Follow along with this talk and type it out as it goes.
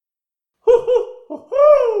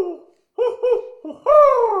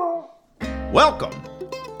Welcome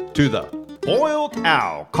to the Boiled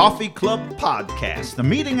Owl Coffee Club podcast, the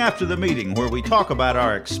meeting after the meeting where we talk about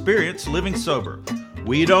our experience living sober.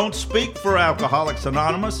 We don't speak for Alcoholics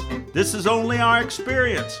Anonymous. This is only our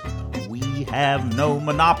experience. We have no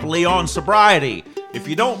monopoly on sobriety. If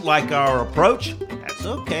you don't like our approach, that's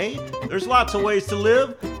okay. There's lots of ways to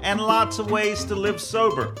live and lots of ways to live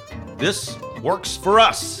sober. This works for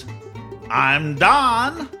us. I'm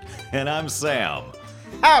Don. And I'm Sam.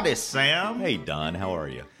 Howdy, Sam. Hey, Don, how are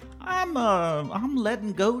you? I'm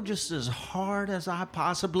letting go just as hard as I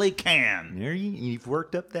possibly can. You've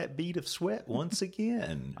worked up that bead of sweat once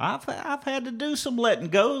again. I've had to do some letting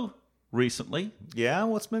go recently. Yeah,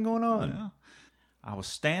 what's been going on? Yeah. I was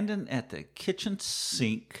standing at the kitchen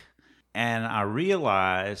sink and I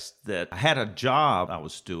realized that I had a job I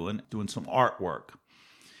was doing some artwork.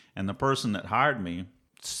 And the person that hired me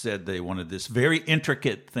said they wanted this very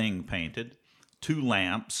intricate thing painted, 2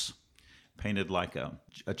 lamps, painted like a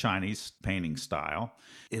Chinese painting style.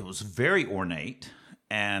 It was very ornate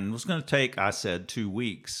and it was going to take, I said, 2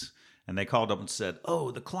 weeks. And they called up and said, oh,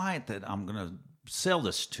 the client that I'm going to sell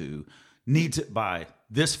this to needs it by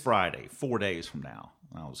this Friday, 4 days from now.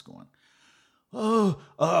 And I was going, I'll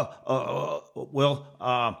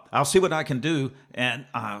see what I can do. And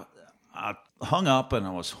I hung up and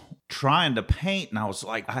I was trying to paint and I was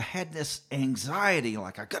like, I had this anxiety,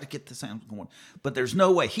 like I got to get this going, but there's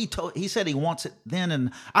no way. He said he wants it then,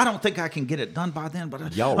 and I don't think I can get it done by then.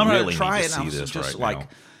 But y'all I'm really gonna try need it. to And I see was this just right like, now.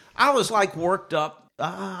 I was like worked up.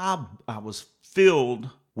 I was filled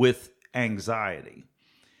with anxiety,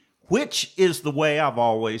 which is the way I've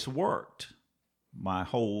always worked my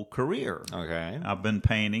whole career. Okay. I've been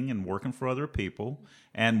painting and working for other people,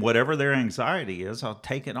 and whatever their anxiety is, I'll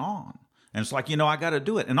take it on. And it's like, I got to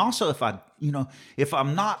do it. And also if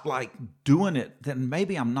I'm not like doing it, then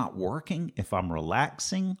maybe I'm not working. If I'm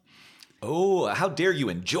relaxing. Oh, how dare you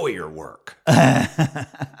enjoy your work?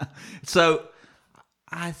 So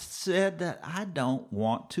I said that I don't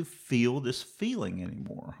want to feel this feeling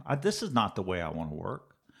anymore. This is not the way I want to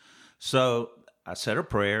work. So I said a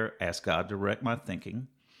prayer, asked God to direct my thinking.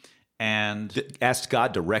 And Asked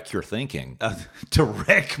God to wreck your thinking. to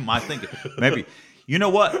wreck my thinking. Maybe. You know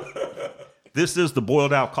what? This is the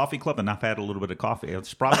Boiled Owl Coffee Club, and I've had a little bit of coffee.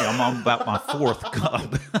 It's probably I'm on about my 4th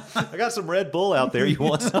cup. I got some Red Bull out there. You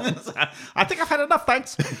want some? I think I've had enough,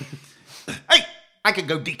 thanks. Hey, I can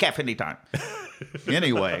go decaf anytime.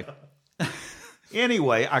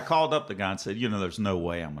 Anyway, I called up the guy and said, there's no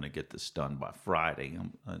way I'm going to get this done by Friday.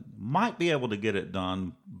 I might be able to get it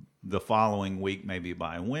done the following week, maybe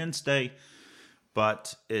by Wednesday,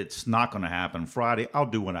 but it's not going to happen Friday. I'll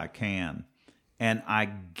do what I can. And I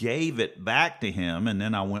gave it back to him, and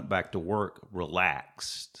then I went back to work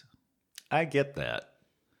relaxed. I get that.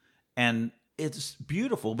 And it's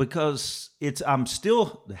beautiful because I'm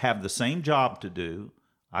still have the same job to do.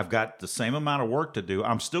 I've got the same amount of work to do.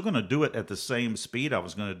 I'm still going to do it at the same speed I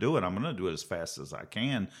was going to do it. I'm going to do it as fast as I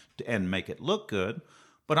can and make it look good.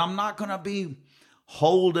 But I'm not going to be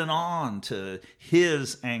holding on to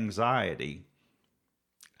his anxiety.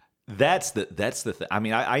 That's the thing. I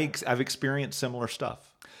mean, I've experienced similar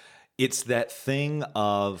stuff. It's that thing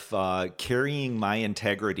of carrying my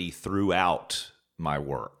integrity throughout my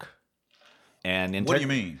work. And What do you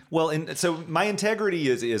mean? Well, so my integrity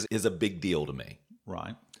is a big deal to me.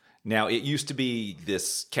 Right. Now, it used to be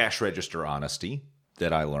this cash register honesty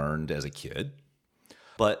that I learned as a kid,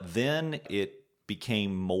 but then it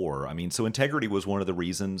became more. I mean, so integrity was one of the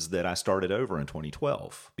reasons that I started over in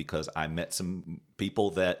 2012, because I met some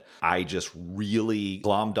people that I just really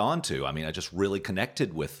glommed onto. I mean, I just really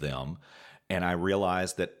connected with them, and I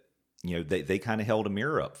realized that, they kind of held a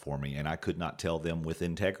mirror up for me, and I could not tell them with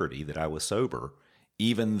integrity that I was sober,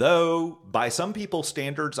 even though by some people's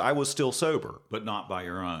standards, I was still sober. But not by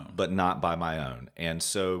your own. But not by my own. And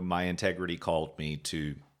so my integrity called me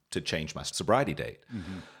to change my sobriety date.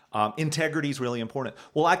 Mm-hmm. Integrity is really important.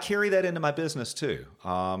 Well, I carry that into my business too. So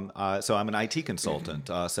I'm an IT consultant,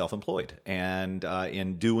 self-employed. And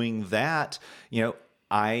in doing that,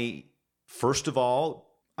 first of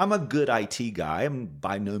all, I'm a good IT guy. I'm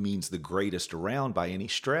by no means the greatest around by any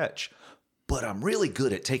stretch, but I'm really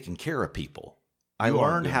good at taking care of people. I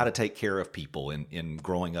learned how to take care of people in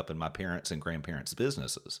growing up in my parents' and grandparents'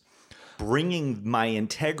 businesses. Bringing my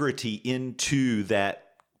integrity into that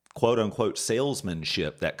quote-unquote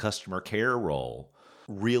salesmanship, that customer care role,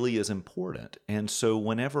 really is important. And so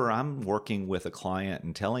whenever I'm working with a client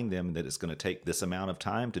and telling them that it's going to take this amount of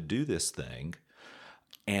time to do this thing,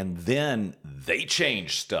 and then they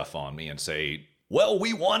change stuff on me and say, well,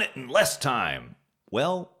 we want it in less time.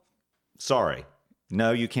 Well, sorry.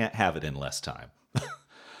 No, you can't have it in less time.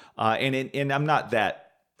 And I'm not that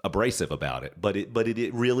abrasive about it, but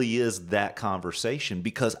it really is that conversation,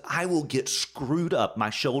 because I will get screwed up. My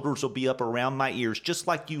shoulders will be up around my ears, just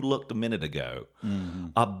like you looked a minute ago,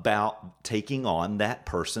 about taking on that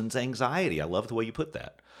person's anxiety. I love the way you put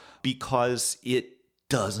that, because it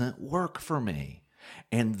doesn't work for me.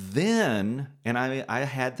 And then, and I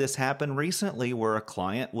had this happen recently where a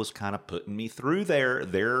client was kind of putting me through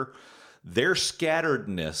their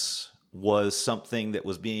scatteredness was something that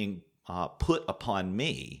was being put upon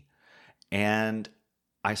me, and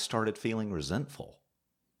I started feeling resentful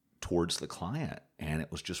towards the client. And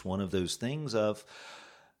it was just one of those things of,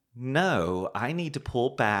 no, I need to pull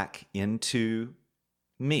back into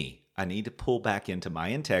me. I need to pull back into my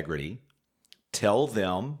integrity, tell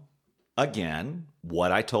them again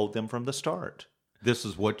what I told them from the start. This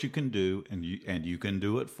is what you can do, and you can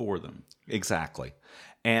do it for them. Exactly.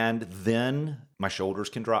 And then my shoulders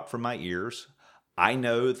can drop from my ears. I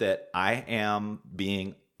know that I am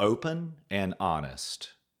being open and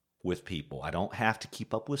honest with people. I don't have to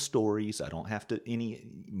keep up with stories. I don't have to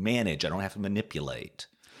manage. I don't have to manipulate.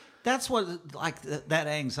 That's what, like that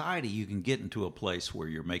anxiety, you can get into a place where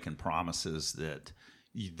you're making promises that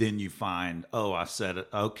then you find, oh, I said it,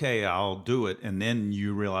 okay, I'll do it. And then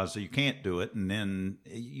you realize that you can't do it. And then,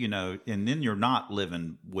 and then you're not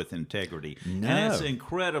living with integrity. No. And it's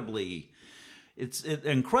an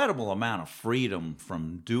incredible amount of freedom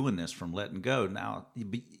from doing this, from letting go. Now,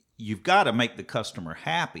 you've got to make the customer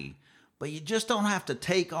happy, but you just don't have to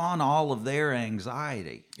take on all of their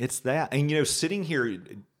anxiety. It's that. And, sitting here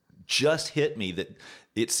just hit me that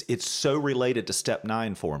it's so related to step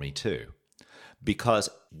 9 for me too. Because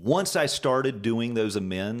once I started doing those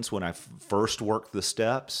amends, when I first worked the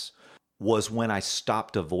steps, was when I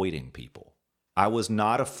stopped avoiding people. I was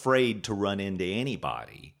not afraid to run into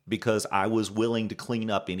anybody because I was willing to clean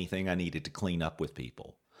up anything I needed to clean up with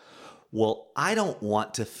people. Well, I don't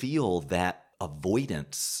want to feel that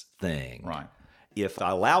avoidance thing. Right. If I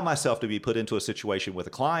allow myself to be put into a situation with a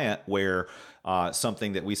client where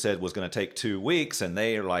something that we said was going to take 2 weeks and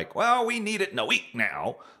they are like, well, we need it in a week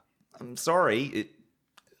now. I'm sorry.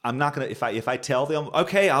 I'm not going to, if I tell them,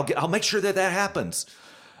 okay, I'll make sure that happens.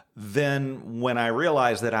 Then when I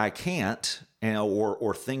realize that I can't,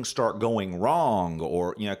 or things start going wrong,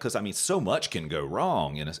 or, because so much can go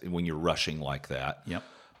wrong when you're rushing like that. Yep.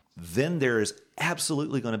 Then there is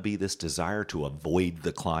absolutely going to be this desire to avoid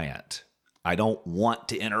the client. I don't want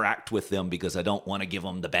to interact with them because I don't want to give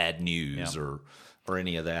them the bad news or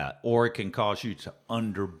any of that. Or it can cause you to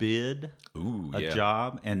underbid a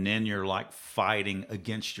job, and then you're like fighting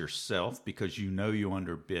against yourself because you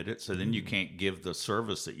underbid it, so then you can't give the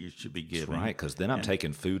service that you should be giving. That's right, because then I'm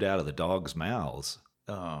taking food out of the dogs' mouths.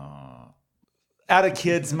 Out of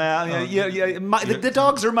kids' mouths. The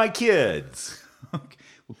dogs are my kids. Okay.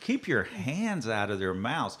 Well, keep your hands out of their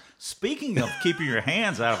mouths. Speaking of keeping your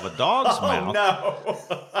hands out of a dog's mouth. No.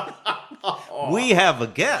 We have a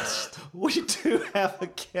guest. We do have a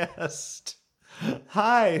guest.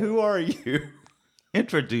 Hi, who are you?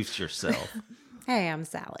 Introduce yourself. Hey, I'm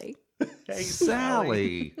Sally. Hey,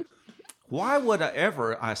 Sally. Why would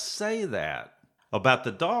I say that about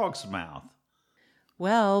the dog's mouth?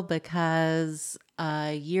 Well, because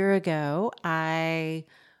a year ago, I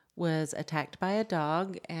was attacked by a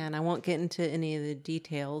dog, and I won't get into any of the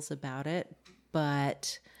details about it,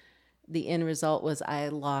 but the end result was I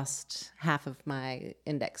lost half of my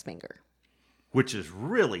index finger. Which is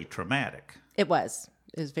really traumatic. It was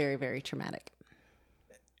very, very traumatic.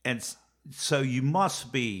 And so you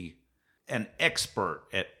must be an expert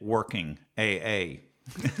at working AA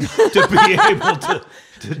to be able to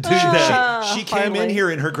do that. She came in here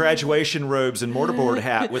in her graduation robes and mortarboard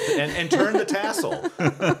hat and turned the tassel.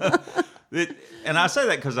 And I say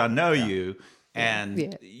that because I know you,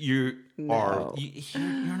 and you're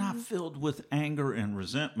not filled with anger and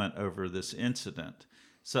resentment over this incident.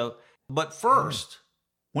 So, but first,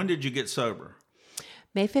 when did you get sober?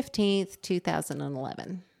 May 15th,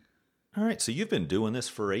 2011. All right, so you've been doing this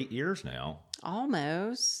for 8 years now.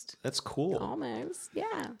 Almost. That's cool. Almost,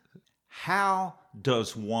 yeah. How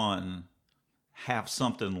does one have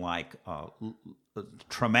something like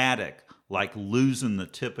traumatic, like losing the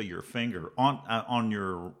tip of your finger on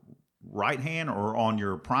your right hand or on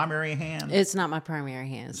your primary hand? It's not my primary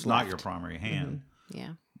hand. It's not your primary hand. Mm-hmm.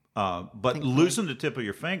 Yeah. But thankfully, losing the tip of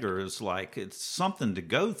your finger is like, it's something to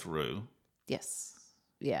go through. Yes.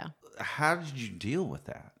 Yeah. How did you deal with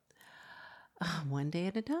that? One day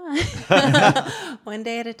at a time. One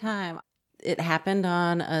day at a time. It happened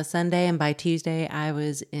on a Sunday, and by Tuesday, I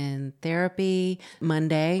was in therapy.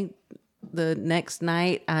 Monday, the next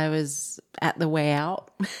night I was at the Way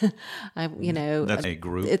Out. That's a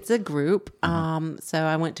group. It's a group. So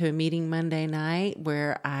I went to a meeting Monday night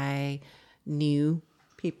where I knew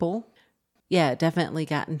people. Yeah, definitely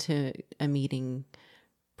got into a meeting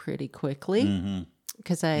pretty quickly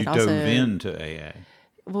because I dove into AA.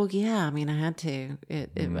 Well, yeah, I mean, I had to.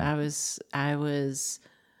 I was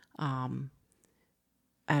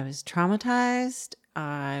traumatized.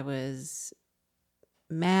 I was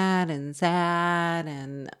mad and sad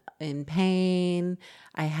and in pain.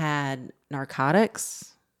 I had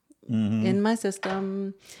narcotics in my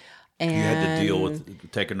system. And you had to deal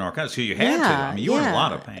with taking narcotics. So you had to. I mean, you were in a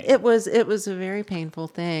lot of pain. It was a very painful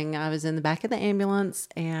thing. I was in the back of the ambulance,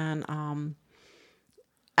 and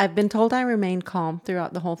I've been told I remained calm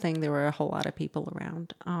throughout the whole thing. There were a whole lot of people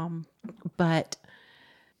around. But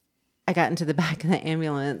I got into the back of the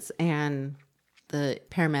ambulance, and the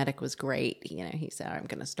paramedic was great. He said, I'm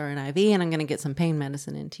going to start an IV and I'm going to get some pain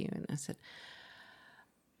medicine into you. And I said,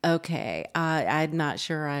 okay, I'm not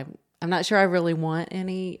sure I really want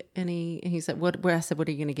any. He said, what? I said, what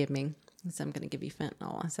are you going to give me? He said, I'm going to give you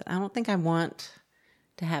fentanyl. I said, I don't think I want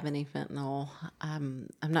to have any fentanyl. I'm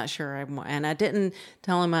not sure I want. And I didn't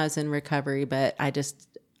tell him I was in recovery, but I just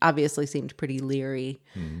obviously seemed pretty leery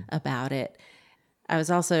about it. I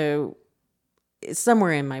was also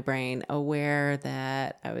somewhere in my brain aware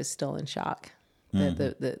that I was still in shock,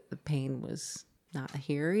 that the pain was not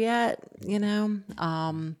here yet,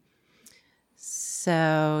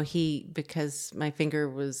 So because my finger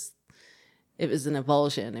it was an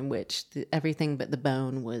avulsion in which everything but the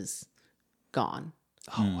bone was gone.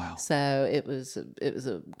 Oh, wow. So it was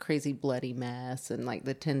a crazy bloody mess, and like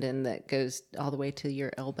the tendon that goes all the way to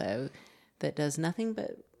your elbow that does nothing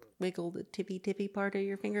but wiggle the tippy part of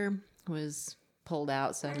your finger was pulled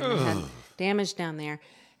out. So I had damage down there.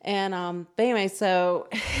 And but anyway, so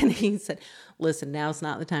and he said, listen, now's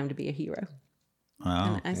not the time to be a hero.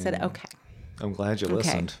 Wow. And I said, okay. I'm glad you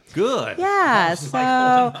listened. Good. Yeah,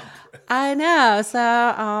 so I know.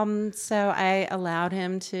 So I allowed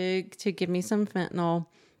him to give me some fentanyl.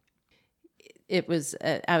 It was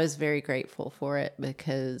I was very grateful for it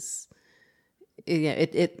because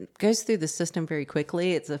it goes through the system very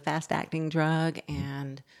quickly. It's a fast acting drug,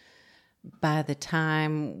 and by the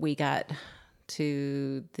time we got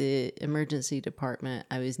to the emergency department,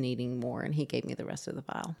 I was needing more, and he gave me the rest of the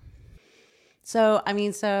vial. So,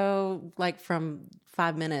 like from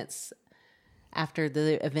 5 minutes after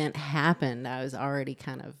the event happened, I was already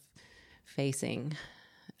kind of facing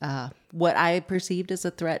what I perceived as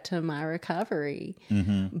a threat to my recovery.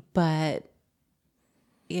 Mm-hmm. But,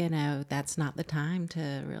 that's not the time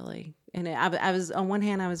to really. And I was, on one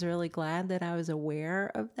hand, I was really glad that I was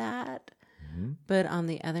aware of that. Mm-hmm. But on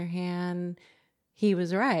the other hand, he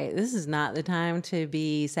was right. This is not the time to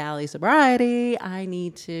be Sally sobriety. I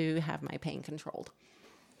need to have my pain controlled.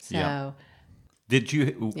 So, yeah. Did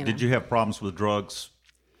you have problems with drugs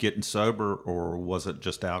getting sober, or was it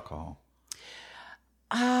just alcohol?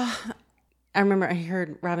 I remember I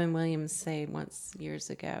heard Robin Williams say once years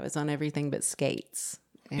ago, it was on everything but skates.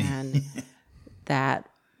 And that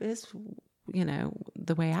is,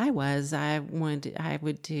 the way I was. I did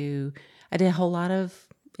a whole lot of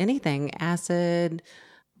anything, acid,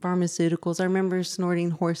 pharmaceuticals. I remember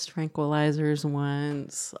snorting horse tranquilizers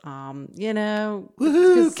once.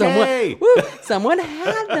 Someone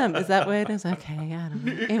had them. Is that what it is? Okay, I don't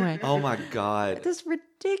know. Anyway. Oh my God. It's just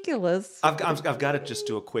ridiculous. I've got to just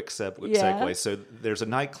do a quick segue. So there's a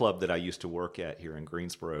nightclub that I used to work at here in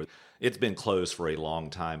Greensboro. It's been closed for a long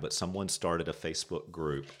time, but someone started a Facebook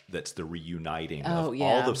group that's the reuniting of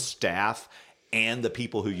all the staff and the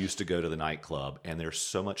people who used to go to the nightclub. And there's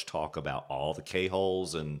so much talk about all the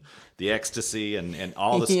K-holes and the ecstasy and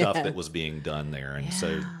all the stuff that was being done there. And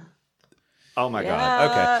so, oh my God.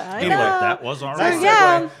 Okay. Anyway, that was our So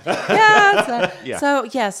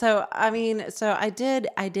I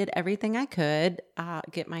did everything I could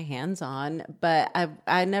get my hands on, but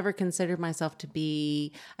I never considered myself to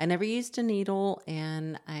be. I never used a needle,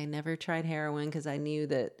 and I never tried heroin because I knew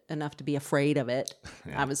that enough to be afraid of it.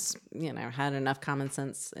 Yeah. I was, had enough common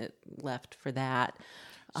sense left for that.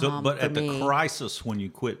 So, but at the crisis when you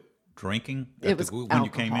quit drinking, when alcohol.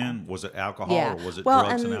 You came in, was it alcohol or was it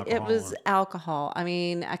drugs and alcohol? It was alcohol. I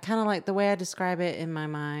mean, I kind of like the way I describe it in my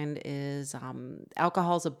mind is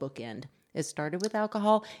alcohol's a bookend. It started with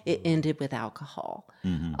alcohol. It ended with alcohol.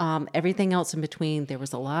 Mm-hmm. Everything else in between, there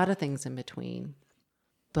was a lot of things in between,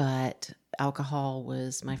 but alcohol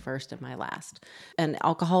was my first and my last. And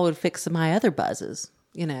alcohol would fix my other buzzes.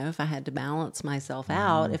 If I had to balance myself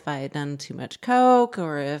out, if I had done too much coke,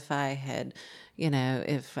 or if I had,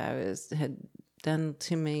 if I had done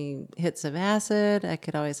too many hits of acid, I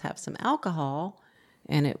could always have some alcohol,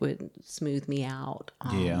 and it would smooth me out.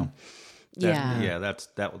 Yeah. Yeah. That's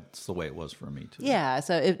the way it was for me too. Yeah,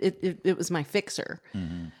 so it was my fixer.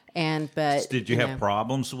 But Did you have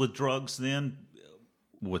problems with drugs then,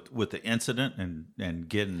 with the incident and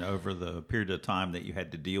getting over the period of time that you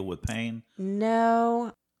had to deal with pain?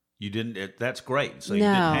 No. You didn't. That's great. So you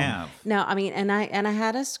didn't have. No, I mean, and I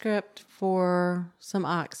had a script for some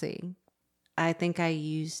Oxy. I think I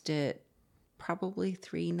used it probably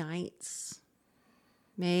 3 nights,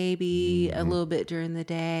 maybe a little bit during the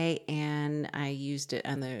day, and I used it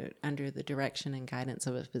under the direction and guidance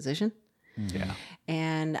of a physician. Yeah.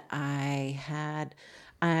 And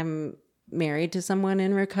I'm married to someone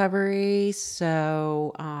in recovery,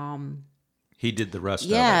 so He did the rest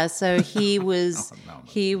of yeah, it. so he was No.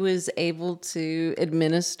 he was able to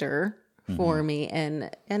administer for me, and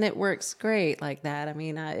it works great like that. I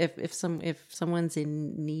mean, if someone's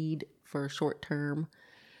in need for short term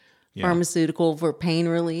pharmaceutical for pain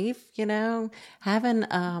relief, having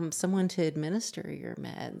someone to administer your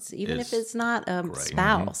meds, even if it's not a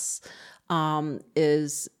spouse,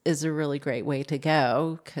 is a really great way to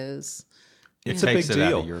go, because It's a big takes it out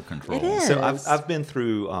deal. of your control. It is. So I've been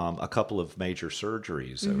through a couple of major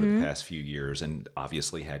surgeries over the past few years, and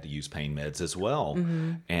obviously had to use pain meds as well.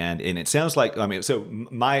 And it sounds like, so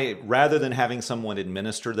rather than having someone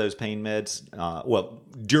administer those pain meds,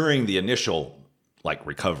 during the initial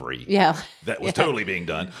recovery, that was totally being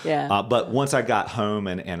done. Yeah. But once I got home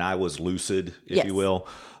and I was lucid, if you will,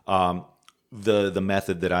 the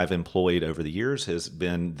method that I've employed over the years has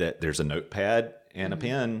been that there's a notepad and a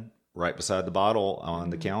pen right beside the bottle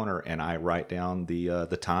on the counter, and I write down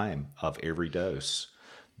the time of every dose,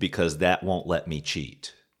 because that won't let me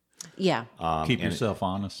cheat. Yeah. Keep yourself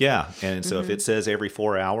honest. Yeah, and so if it says every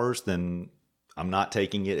 4 hours, then I'm not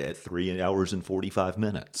taking it at 3 hours and 45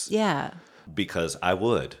 minutes. Yeah. Because I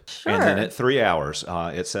would, Sure. and then at 3 hours,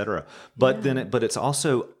 etc. But but it's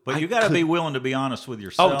also. But you got to be willing to be honest with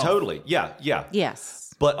yourself. Oh, totally. Yeah.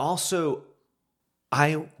 Yes. But also,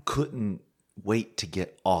 I couldn't wait to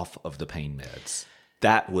get off of the pain meds.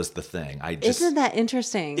 That was the thing. Isn't that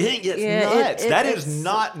interesting? It's nuts. That is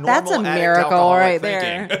not normal. That's a addict miracle alcoholic right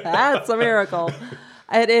thinking. there. That's a miracle.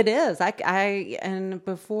 It is. And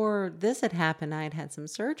before this had happened, I had some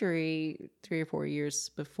surgery 3 or 4 years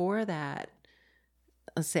before that.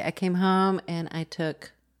 Let's see, I came home and I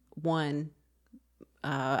took one.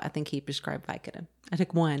 I think he prescribed Vicodin. I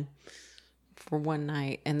took one for one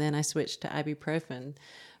night, and then I switched to ibuprofen,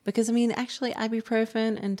 because actually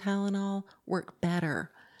ibuprofen and Tylenol work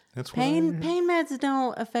better. That's Pain meds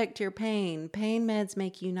don't affect your pain. Pain meds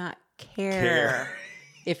make you not care.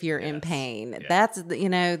 If you're in pain. That's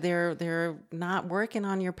they're not working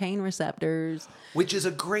on your pain receptors. Which is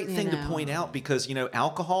a great thing to point out, because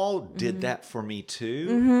alcohol did that for me too,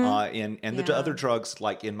 and the other drugs,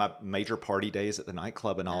 like in my major party days at the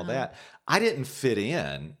nightclub and all that, I didn't fit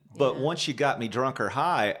in. But once you got me drunk or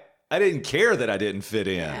high, I didn't care that I didn't fit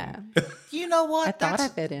in. Yeah. You know what? I thought I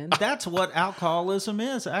fit in. That's what alcoholism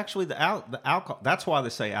is. Actually, the alcohol. That's why they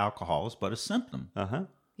say alcohol is but a symptom.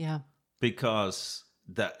 Yeah. Because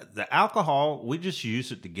the alcohol, we just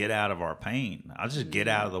use it to get out of our pain. I just get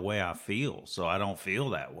out of the way I feel, so I don't feel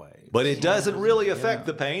that way. But it doesn't really affect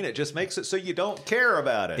the pain. It just makes it so you don't care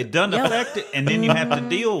about it. It doesn't affect it, and then you have to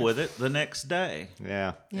deal with it the next day.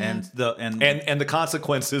 Yeah. And the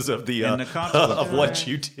consequences of the consequences. of what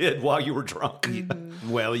you did while you were drunk.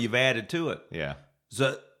 well, you've added to it. Yeah.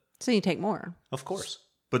 So you take more. Of course.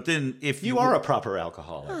 But then if You are a proper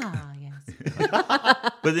alcoholic. Ah, yes.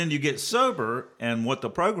 but then you get sober, and what the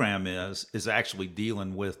program is actually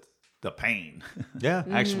dealing with the pain. Yeah.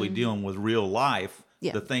 Actually dealing with real life.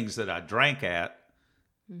 Yeah. The things that I drank at,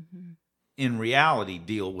 in reality,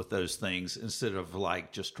 deal with those things instead of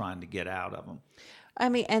just trying to get out of them.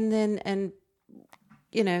 And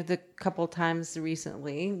the couple times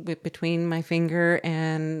recently between my finger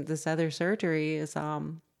and this other surgery is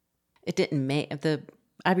it didn't make the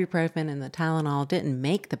ibuprofen and the Tylenol didn't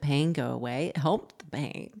make the pain go away. It helped the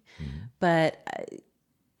pain, but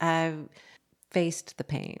I faced the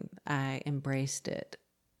pain. I embraced it,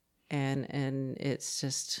 and it's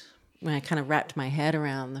just when I kind of wrapped my head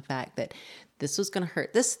around the fact that this was going to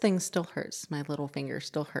hurt. This thing still hurts. My little finger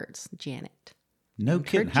still hurts. Janet. No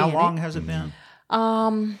kidding. How Janet. long has it been?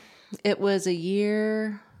 It was a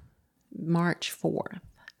year, March 4th.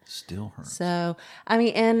 Still hurts. So, and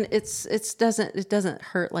it doesn't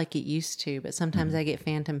hurt like it used to, but sometimes I get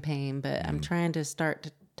phantom pain, but I'm trying to start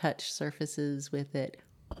to touch surfaces with it.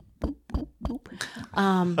 Boop, boop,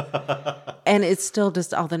 boop. And it's still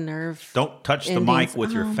just all the nerve. Don't touch the endings. mic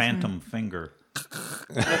with your phantom finger.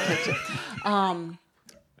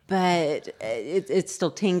 But it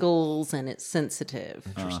still tingles and it's sensitive.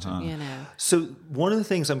 Interesting. You know. So one of the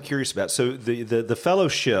things I'm curious about, so the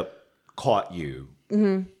fellowship caught you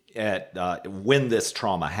at when this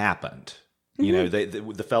trauma happened. You know,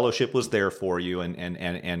 the fellowship was there for you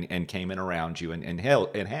and came in around you and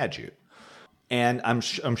had you. And I'm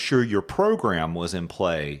sure your program was in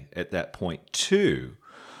play at that point too.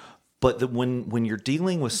 But when you're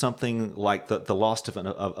dealing with something like the loss of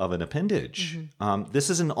an appendage, this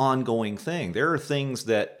is an ongoing thing. There are things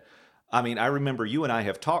that, I mean, I remember you and I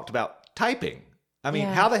have talked about typing. I mean,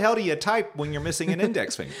 how the hell do you type when you're missing an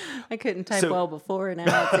index finger? I couldn't type well before, and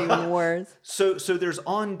now it's even worse. So there's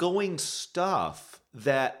ongoing stuff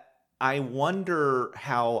that I wonder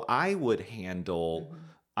how I would handle.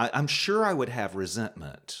 I'm sure I would have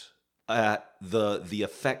resentment at the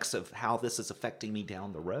effects of how this is affecting me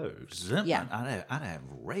down the road. Resentment? Yeah. I'd have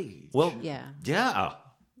rage. Well, Yeah. yeah.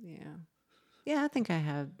 I think I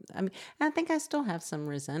have. I mean, I think I still have some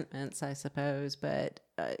resentments, I suppose. But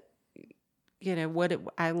you know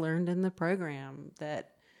I learned in the program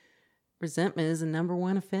that resentment is the number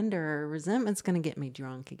one offender. Resentment's going to get me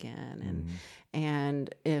drunk again,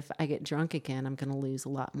 and if I get drunk again, I'm going to lose a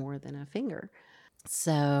lot more than a finger.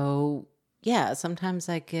 So yeah, sometimes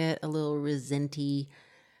I get a little resenty,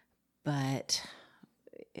 but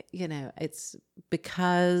you know, it's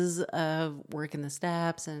because of working the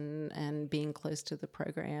steps and being close to the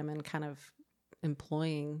program and kind of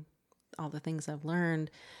employing all the things I've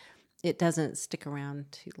learned, it doesn't stick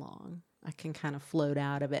around too long. I can kind of float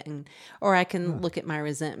out of it, or I can look at my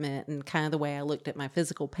resentment and kind of the way I looked at my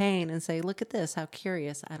physical pain and say, look at this, how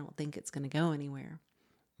curious. I don't think it's going to go anywhere.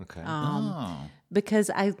 Okay. Because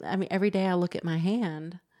I mean, every day I look at my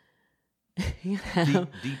hand, you know,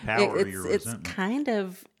 depower your resentment. It's kind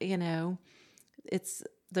of, you know, it's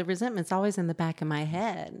the resentment's always in the back of my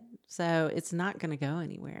head. So it's not going to go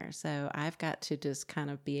anywhere. So I've got to just kind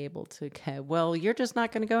of be able to go, well, you're just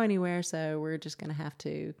not going to go anywhere. So we're just going to have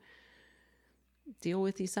to deal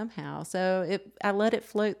with you somehow. So I let it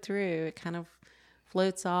float through. It kind of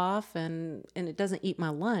floats off and it doesn't eat my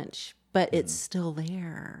lunch, but it's still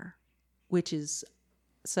there, which is,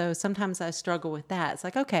 so sometimes I struggle with that. It's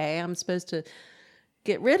like, okay, I'm supposed to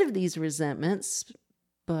get rid of these resentments,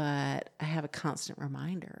 but I have a constant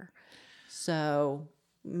reminder. So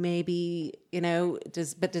maybe, you know,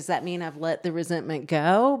 does that mean I've let the resentment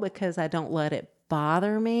go because I don't let it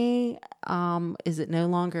bother me? Is it no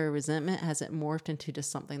longer a resentment? Has it morphed into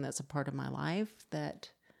just something that's a part of my life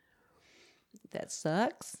that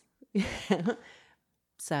sucks?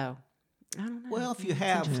 So I don't know. Well, if you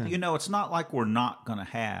have, you know, it's not like we're not going to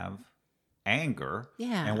have anger,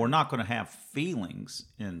 and we're not going to have feelings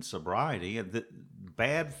in sobriety. The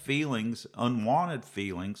bad feelings, unwanted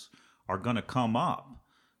feelings, are going to come up.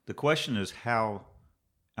 The question is, how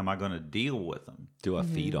am I going to deal with them? Do I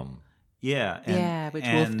feed them? Yeah, which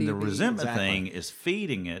wolf do the you feed? resentment Exactly. thing is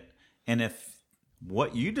feeding it. And if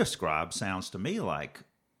what you describe sounds to me like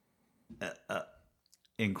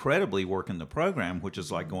incredibly working the program, which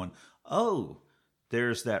is like going, oh,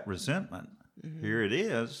 there's that resentment. Here it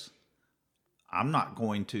is. I'm not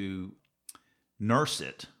going to nurse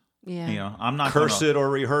it. Yeah. You know, I'm not Curse it or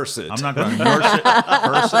rehearse it. I'm not going to nurse it,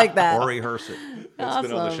 curse like it, that. or rehearse it. It's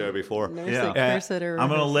been on the show before. Yeah. Curse it or I'm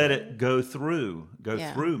going to reverse let it. it go through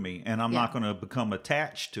me, and I'm Yeah. not going to become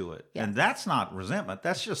attached to it. Yeah. And that's not resentment.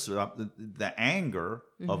 That's just the anger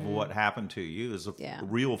of what happened to you is a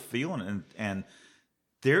real feeling, and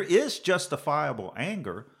there is justifiable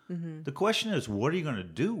anger. The question is, what are you going to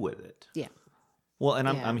do with it? Yeah. Well, and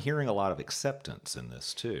I'm hearing a lot of acceptance in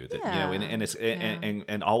this too. That you know, and it's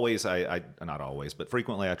and always I not always, but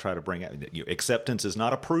frequently I try to bring out that acceptance is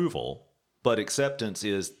not approval, but acceptance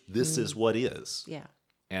is this is what is. Yeah.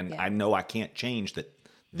 And I know I can't change that.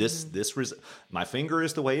 My finger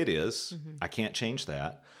is the way it is. I can't change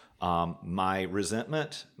that. My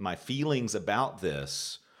resentment, my feelings about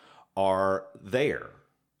this are there.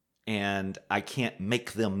 And I can't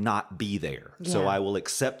make them not be there. So Yeah. I will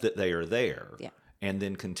accept that they are there. Yeah. And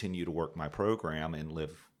then continue to work my program and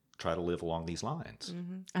try to live along these lines.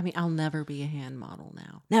 I mean, I'll never be a hand model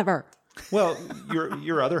now. Never. Well,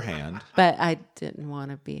 your other hand. But I didn't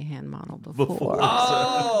want to be a hand model before.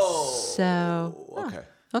 Oh, So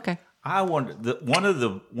okay. I wonder one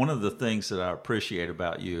of the things that I appreciate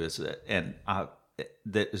about you is that,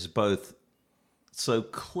 that is both so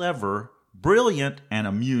clever, brilliant, and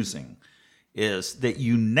amusing, is that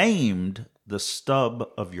you named the stub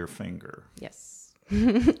of your finger, Yes.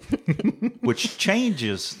 which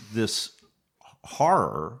changes this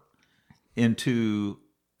horror into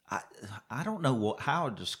I don't know how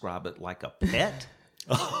to describe it, like a pet.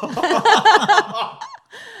 I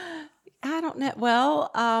don't know.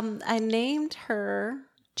 Well, I named her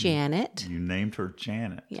Janet. You named her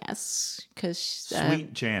Janet. Yes, because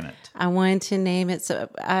Sweet Janet. I wanted to name it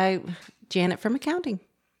Janet from accounting.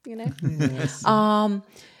 Yes.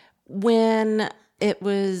 When it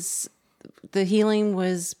was the healing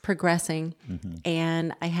was progressing,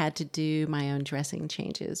 and I had to do my own dressing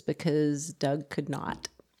changes because Doug could not.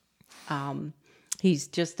 He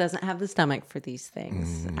just doesn't have the stomach for these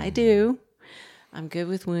things. I do. I'm good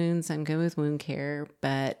with wounds. I'm good with wound care,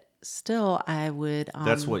 but still, I would.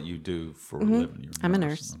 That's what you do for a living. I'm a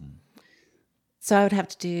nurse. So I would have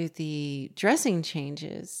to do the dressing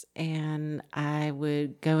changes, and I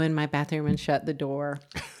would go in my bathroom and shut the door.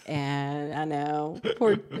 And I know,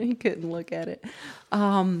 he couldn't look at it.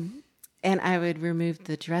 And I would remove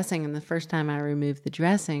the dressing. And the first time I removed the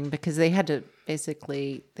dressing, because they had to they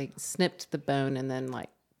snipped the bone and then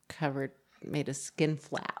made a skin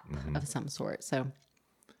flap of some sort. So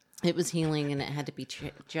it was healing, and it had to be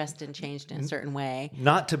dressed and changed in a certain way.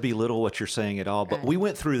 Not to belittle what you're saying at all, but we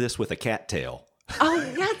went through this with a cattail. Oh,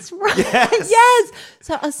 that's right. Yes.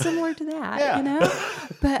 So similar to that,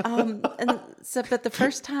 But but the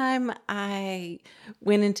first time I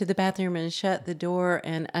went into the bathroom and shut the door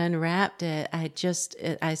and unwrapped it,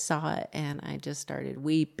 I saw it and I just started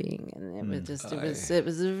weeping, and it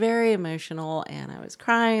was very emotional, and I was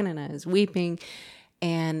crying and I was weeping,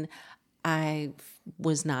 and I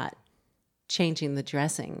was not changing the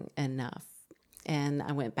dressing enough. And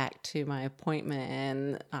I went back to my appointment,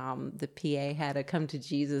 and the PA had a come to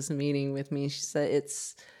Jesus meeting with me. She said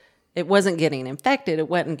it wasn't getting infected. It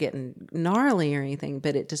wasn't getting gnarly or anything,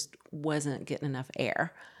 but it just wasn't getting enough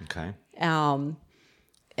air. Okay. And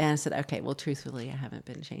I said, okay, well, truthfully, I haven't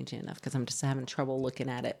been changing enough because I'm just having trouble looking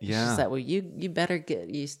at it. Yeah. She said, well, you better get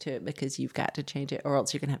used to it because you've got to change it, or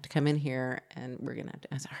else you're going to have to come in here and we're going to have to.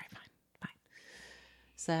 I said, all right, fine.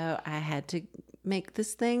 So I had to make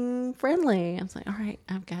this thing friendly. I was like, all right,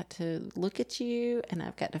 I've got to look at you and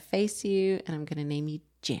I've got to face you, and I'm going to name you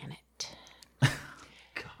Janet.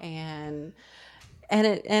 and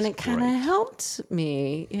it kind of helped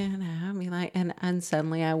me, I mean, and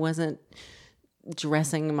suddenly I wasn't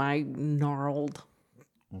dressing my gnarled,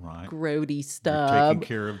 grody stuff. You're taking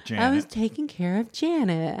care of Janet. I was taking care of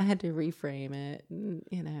Janet. I had to reframe it,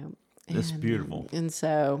 It's beautiful.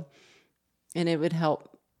 And it would help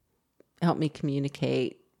me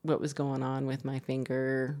communicate what was going on with my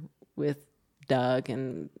finger with Doug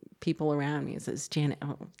and people around me. It says, Janet,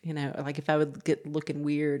 like if I would get looking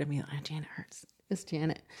weird, I mean, Janet hurts. It's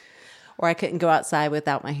Janet. Or I couldn't go outside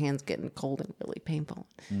without my hands getting cold and really painful.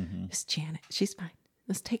 Mm-hmm. It's Janet. She's fine.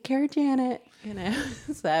 Let's take care of Janet,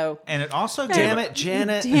 So. And it also Damn it,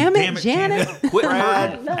 Janet. Quit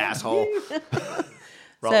riding, asshole.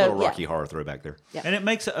 Little Rocky Horror throwback there. Yeah. And it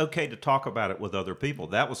makes it okay to talk about it with other people.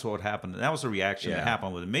 That was what happened. That was the reaction that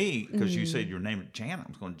happened with me, because you said your name is Janet. I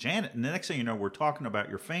was going, Janet. And the next thing you know, we're talking about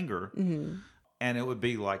your finger. Mm-hmm. And it would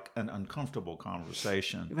be like an uncomfortable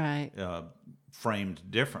conversation. Right. Framed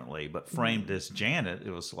differently, but framed as Janet,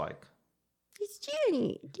 it was like, it's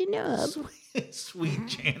Janet, sweet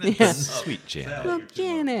Janet. Yeah. Sweet Janet. Well,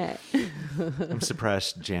 Janet. I'm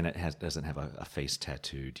surprised Janet doesn't have a face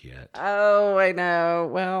tattooed yet. Oh, I know.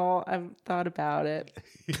 Well, I've thought about it.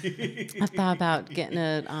 I've thought about getting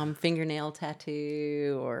a fingernail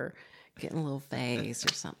tattoo or getting a little face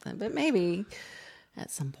or something, but maybe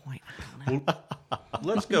at some point. I don't know.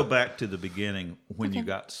 Let's go back to the beginning when you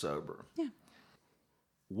got sober. Yeah.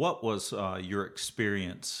 What was your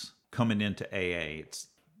experience coming into AA?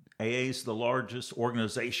 AA is the largest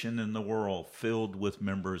organization in the world, filled with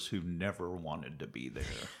members who never wanted to be there.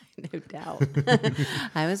 No doubt.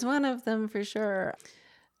 I was one of them for sure.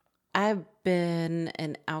 I've been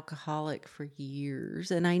an alcoholic for years,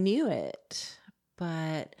 and I knew it,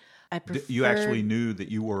 but I preferred... You actually knew that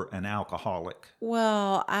you were an alcoholic?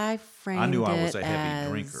 Well, I framed I knew I was it a heavy as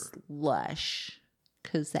drinker. lush,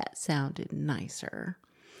 because that sounded nicer.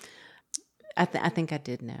 I think I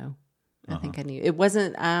did know. I think I knew. It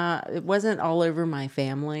wasn't all over my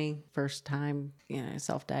family first time,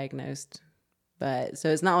 self-diagnosed. But so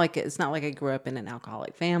it's not like I grew up in an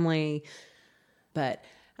alcoholic family, but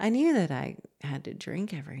I knew that I had to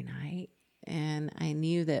drink every night, and I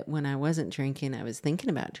knew that when I wasn't drinking, I was thinking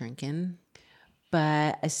about drinking,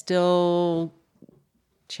 but I still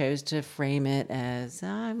chose to frame it as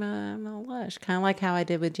I'm a lush, kind of like how I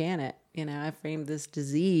did with Janet. I framed this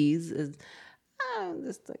disease as I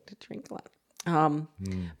just like to drink a lot.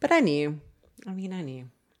 But I knew. I knew.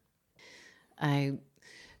 I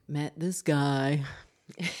met this guy.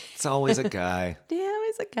 It's always a guy. Yeah, it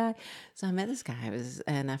nice a guy. So I met this guy,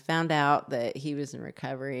 and I found out that he was in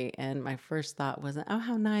recovery. And my first thought wasn't, oh,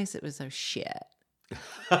 how nice. It was, oh, shit.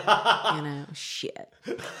 Shit.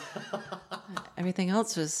 Everything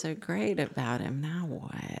else was so great about him. Now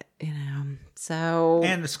what? So.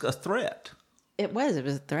 And it's a threat. It was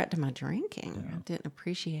a threat to my drinking. Yeah. I didn't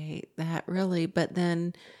appreciate that really. But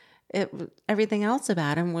then everything else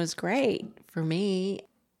about him was great for me.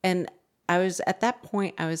 And at that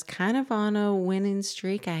point, I was kind of on a winning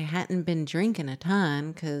streak. I hadn't been drinking a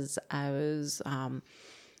ton because I was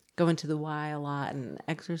going to the Y a lot and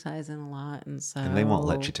exercising a lot. And they won't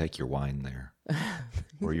let you take your wine there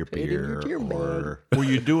or your beer. Were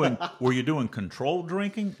you doing controlled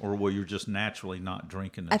drinking, or were you just naturally not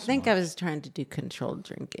drinking as I think much? I was trying to do controlled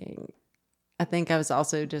drinking. I think I was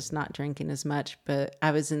also just not drinking as much, but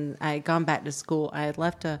I had gone back to school. I had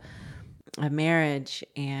left a marriage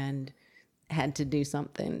and had to do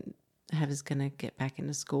something. I was going to get back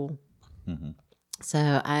into school. Mm-hmm.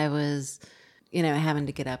 So I was, having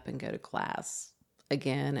to get up and go to class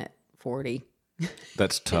again at 40.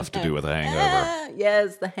 That's tough to do with a hangover.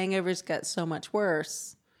 Yes, the hangovers got so much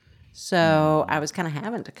worse. So I was kind of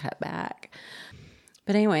having to cut back.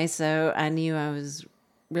 But anyway, so I knew I was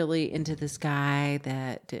really into this guy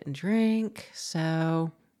that didn't drink.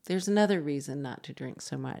 So there's another reason not to drink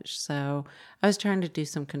so much. So I was trying to do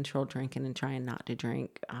some controlled drinking and trying not to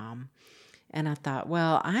drink. And I thought,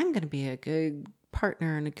 well, I'm going to be a good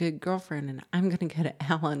partner and a good girlfriend, and I'm going to go to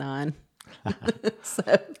Al-Anon. So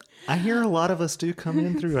I hear a lot of us do come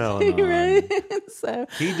in through Al-Anon. Right? So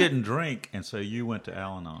he didn't drink, and so you went to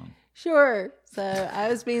Al-Anon. Sure. So I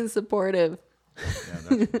was being supportive.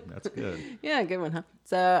 Yeah, that's good. Yeah, good one, huh?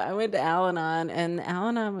 So I went to Al-Anon, and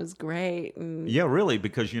Al-Anon was great. And yeah, really,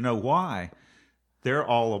 because you know why? They're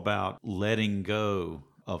all about letting go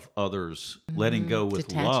of others, letting go with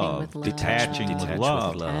Detaching love, with love. detaching with Detach with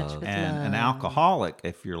love. love. And an alcoholic,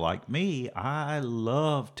 if you're like me, I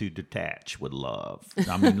love to detach with love.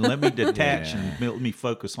 I mean, let me detach and let me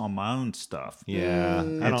focus on my own stuff. Yeah.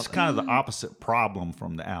 It's kind of the opposite problem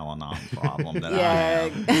from the Al-Anon problem that I yeah.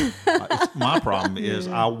 have. My problem is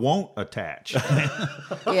I won't attach.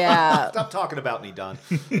 Yeah. Stop talking about me, Don.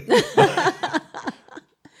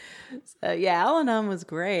 Yeah, Al-Anon was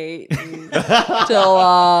great until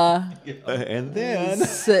and then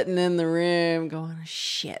sitting in the room going,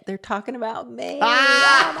 shit, they're talking about me.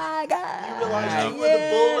 Oh my God. you realize you were the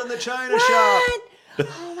bull in the china shop.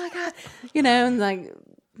 Oh my God. And like,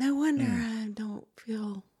 no wonder I don't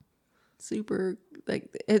feel super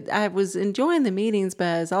I was enjoying the meetings, but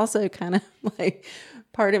I was also kind of like,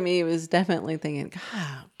 part of me was definitely thinking,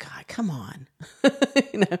 God, come on.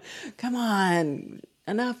 Come on.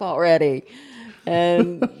 Enough already.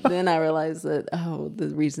 And then I realized that, the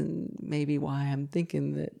reason maybe why I'm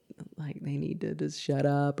thinking that like they need to just shut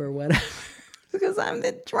up or whatever because I'm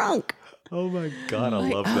the drunk. Oh my God, I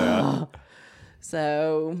love that.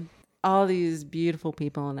 So all these beautiful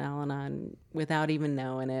people in Al-Anon, without even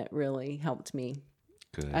knowing it, really helped me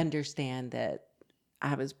understand that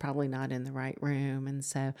I was probably not in the right room. And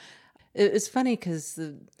so it's funny because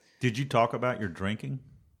Did you talk about your drinking?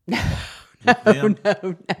 No.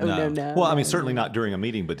 Well, I mean, certainly not during a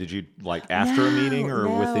meeting, but did you after a meeting or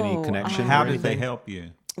with any connection? How did they help you?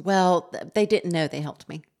 Well, they didn't know they helped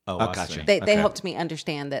me. Oh, I I gotcha. see. They helped me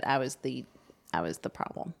understand that I was the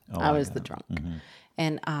problem. I was the drunk. Mm-hmm.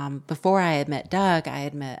 And before I had met Doug, I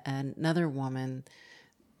had met another woman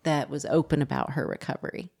that was open about her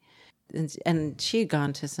recovery. And she had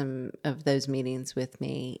gone to some of those meetings with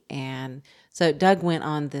me. And so Doug went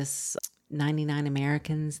on this 99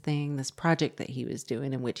 Americans thing, this project that he was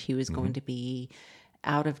doing in which he was going to be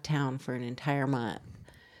out of town for an entire month.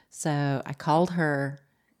 So I called her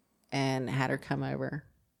and had her come over.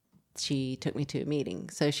 She took me to a meeting.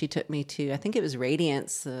 So she took me to, I think it was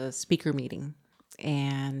Radiance, the speaker meeting.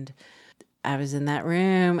 And I was in that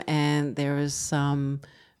room and there was some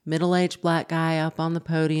middle-aged black guy up on the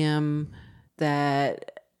podium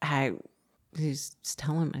that he's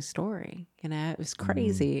telling my story. It was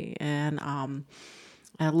crazy. And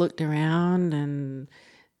I looked around and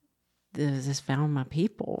just found my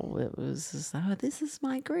people. It was just, this is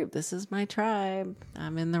my group. This is my tribe.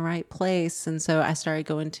 I'm in the right place. And so I started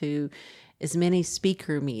going to as many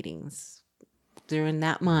speaker meetings during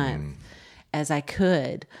that month as I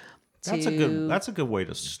could. That's a good way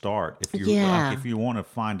to start. If you if you want to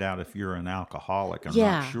find out if you're an alcoholic or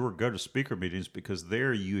not sure, go to speaker meetings because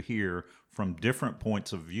there you hear from different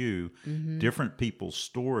points of view, different people's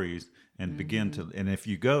stories, and begin to. And if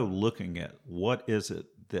you go looking at what is it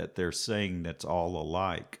that they're saying that's all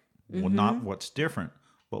alike, well, not what's different,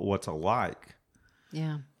 but what's alike.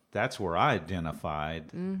 Yeah. that's where I identified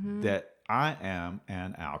Mm-hmm. that I am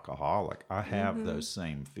an alcoholic. I have those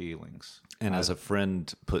same feelings. And as a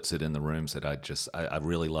friend puts it in the rooms, that I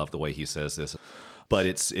really love the way he says this. But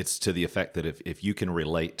it's to the effect that if you can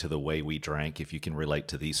relate to the way we drank, if you can relate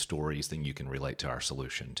to these stories, then you can relate to our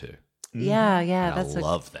solution too. Yeah, And that's I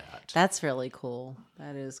love that. That's really cool.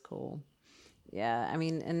 That is cool. Yeah, I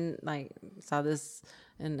mean, and like saw this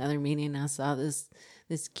in another meeting. I saw this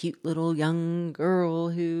cute little young girl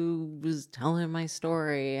who was telling my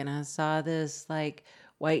story, and I saw this like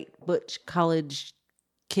white butch college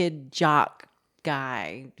kid jock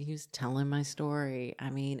guy. He was telling my story. I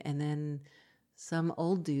mean, and then some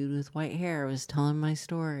old dude with white hair was telling my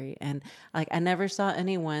story, and like I never saw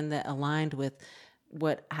anyone that aligned with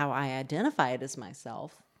how I identified as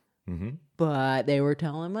myself. Mm-hmm. But they were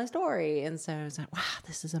telling my story. And so I was like, wow,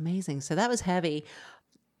 this is amazing. So that was heavy,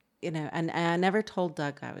 and I never told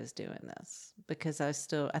Doug I was doing this because I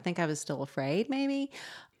think I was still afraid maybe.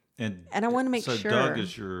 And I want to make sure. So Doug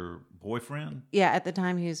is your boyfriend? Yeah, at the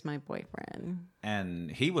time he was my boyfriend.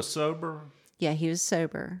 And he was sober? Yeah, he was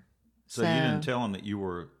sober. So you didn't tell him that you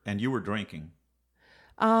were drinking?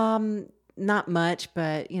 Not much,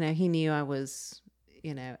 but he knew I was.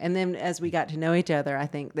 And then as we got to know each other, I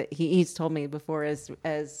think that he's told me before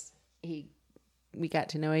as we got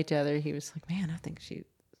to know each other, he was like, man, I think she's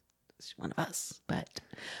one of us. But,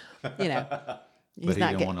 But he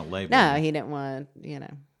didn't want to label No, you. he didn't want,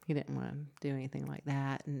 he didn't want to do anything like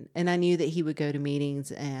that. And I knew that he would go to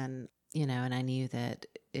meetings and I knew that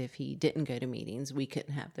if he didn't go to meetings, we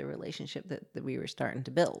couldn't have the relationship that we were starting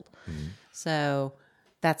to build. Mm-hmm. So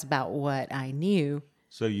that's about what I knew.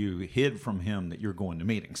 So you hid from him that you're going to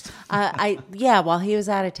meetings. While he was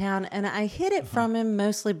out of town, and I hid it from him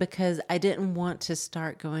mostly because I didn't want to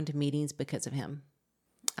start going to meetings because of him.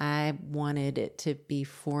 I wanted it to be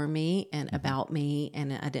for me and about me,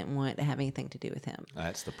 and I didn't want it to have anything to do with him.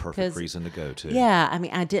 That's the perfect reason to go to. Yeah, I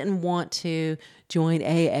mean, I didn't want to join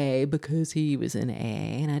AA because he was in AA,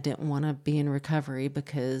 and I didn't want to be in recovery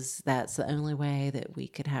because that's the only way that we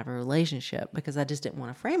could have a relationship, because I just didn't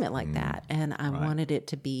want to frame it like that, and I wanted it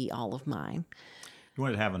to be all of mine. You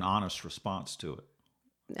wanted to have an honest response to it.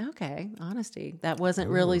 Okay, honesty. That wasn't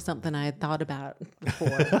really something I had thought about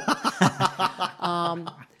before.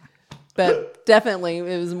 But definitely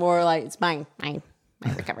it was more like, it's mine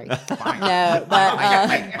recovery. No, but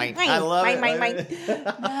I love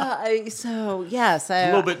it. So It's a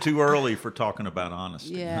little bit too early for talking about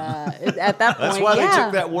honesty. yeah. At that point, That's why they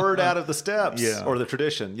took that word out of the steps, Yeah. or the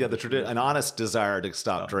tradition. Yeah, an honest desire to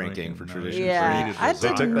stop drinking for tradition. Yeah, I They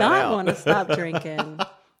did took that not out. want to stop drinking.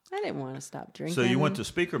 I didn't want to stop drinking. So you went to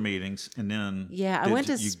speaker meetings, and then I went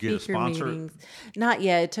to you get a speaker sponsor? meetings. Not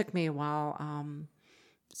yet. It took me a while.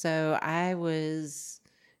 So I was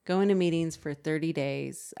going to meetings for 30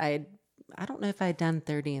 days. I don't know if I'd done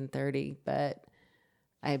 30 and 30, but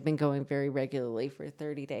I had been going very regularly for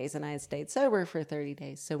 30 days, and I had stayed sober for 30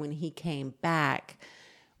 days. So when he came back,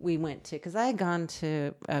 we went to, because I had gone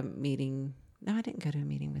to a meeting. No, I didn't go to a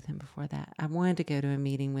meeting with him before that. I wanted to go to a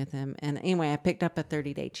meeting with him. And anyway, I picked up a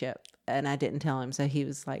 30-day chip, and I didn't tell him. So he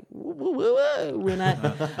was like, whoa, whoa, whoa, whoa, when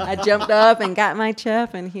I jumped up and got my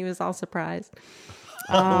chip, and he was all surprised.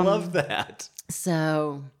 I love that.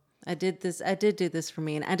 So I did do this for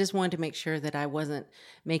me. And I just wanted to make sure that I wasn't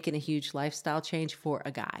making a huge lifestyle change for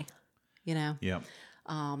a guy, Yeah.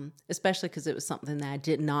 especially because it was something that I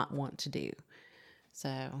did not want to do. So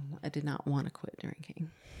I did not want to quit drinking.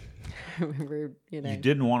 I remember, You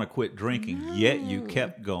didn't want to quit drinking, yet you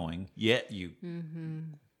kept going, yet you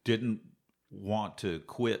didn't want to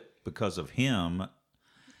quit because of him.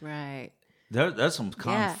 Right. There's some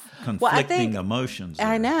Yeah. conflicting Well, I think- emotions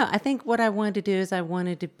I there. know. I think what I wanted to do is I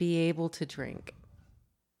wanted to be able to drink,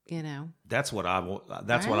 That's what I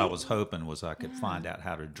Right? was hoping was I could find out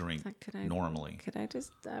how to drink Like, normally.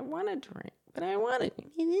 I want to drink, but I want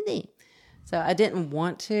to. So I didn't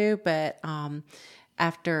want to, but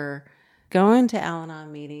after going to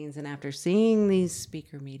Al-Anon meetings and after seeing these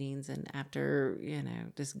speaker meetings and after,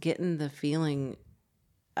 just getting the feeling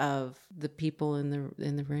of the people in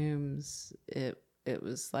the rooms, it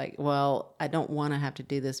was like, well, I don't want to have to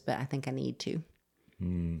do this, but I think I need to.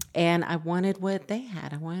 And I wanted what they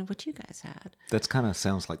had. I wanted what you guys had. That's kind of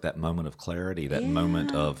sounds like that moment of clarity, that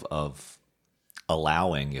moment of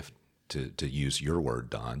allowing, if to use your word,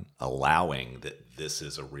 Don, allowing that this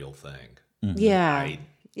is a real thing. Yeah.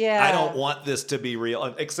 I don't want this to be real.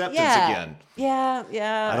 Acceptance again.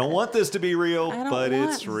 Yeah. I don't want this to be real, I don't but want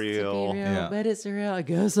it's this to be real. Yeah. But it's real. I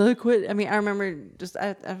guess I quit. I mean, I remember just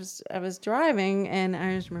I was driving, and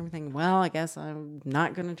I just remember thinking, well, I guess I'm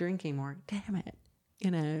not going to drink anymore. Damn it.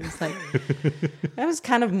 It's like I was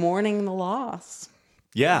kind of mourning the loss.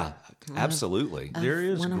 Yeah, absolutely. There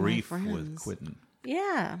is one of my grief with friends. quitting.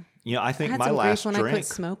 Yeah. I think I had my some last grief when I quit drink.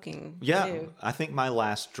 smoking. Yeah, too. I think my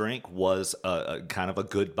last drink was a kind of a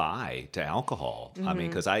goodbye to alcohol. I mean,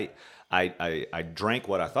 because I drank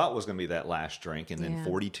what I thought was going to be that last drink, and then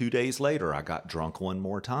 42 days later, I got drunk one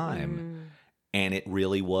more time. And it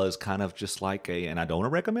really was kind of just like and I don't want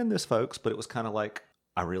to recommend this, folks, but it was kind of like,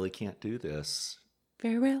 I really can't do this.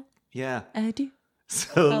 Very well. Yeah. I do.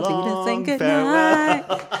 So I'll be to long, saying farewell.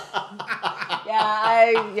 goodnight.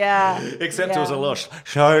 Yeah. Except it was a little,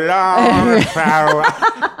 so long, farewell.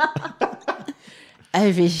 I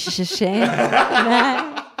wish a shame.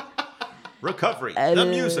 Goodnight. Recovery, the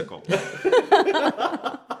musical.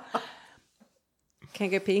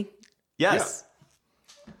 Can't go pee? Yes.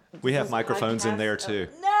 We have microphones in there too.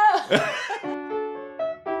 No.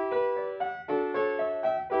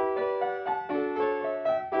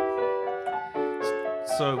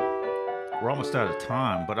 So we're almost out of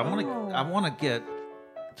time, but I want to get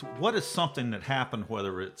to what is something that happened,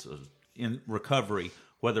 whether it's in recovery,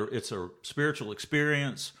 whether it's a spiritual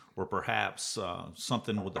experience or perhaps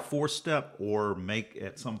something with a 4-step, or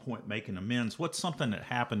at some point making amends. What's something that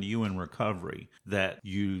happened to you in recovery that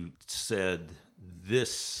you said,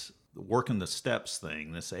 this working the steps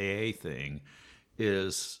thing, this AA thing,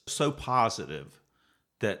 is so positive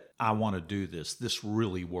that I want to do this. This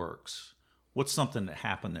really works. What's something that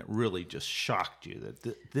happened that really just shocked you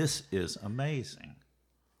that this is amazing?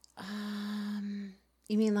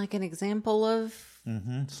 You mean like an example of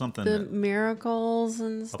Something the that, miracles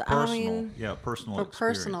and a stuff? personal, personal Or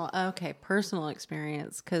experience. personal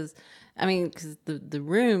experience. Because the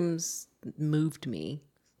rooms moved me.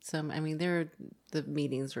 So the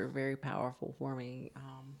meetings were very powerful for me.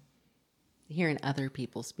 Hearing other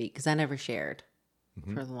people speak, because I never shared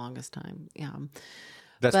for the longest time.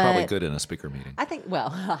 That's probably good in a speaker meeting. I think, in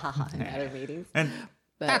other meetings. And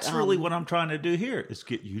that's really what I'm trying to do here, is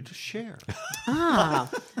get you to share.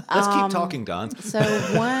 Let's keep talking, Don. So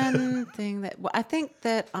one thing I think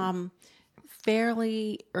that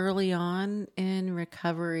fairly early on in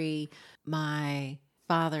recovery, my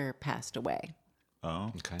father passed away.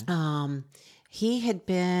 Oh, Okay. He had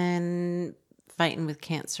been fighting with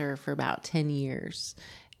cancer for about 10 years,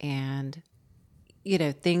 and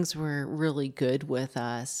things were really good with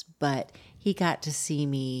us, but he got to see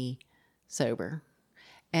me sober.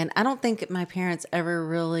 And I don't think my parents ever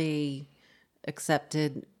really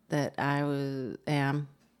accepted that I am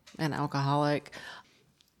an alcoholic.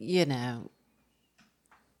 I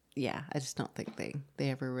just don't think they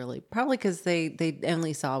ever really, probably because they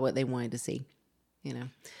only saw what they wanted to see,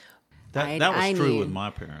 That was true with my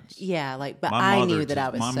parents. Yeah, but My I mother knew that I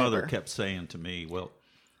was My sober. mother kept saying to me, well,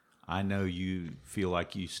 I know you feel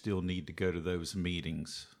like you still need to go to those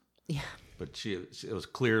meetings. Yeah. But it was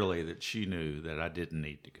clearly that she knew that I didn't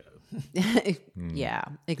need to go. Yeah,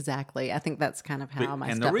 exactly. I think that's kind of how my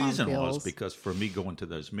And stepmom the reason feels. was because for me going to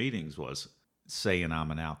those meetings was saying I'm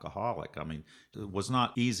an alcoholic. I mean, it was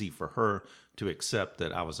not easy for her to accept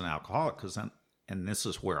that I was an alcoholic, and this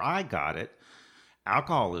is where I got it.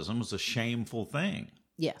 Alcoholism was a shameful thing.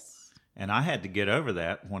 Yes. And I had to get over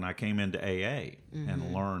that when I came into AA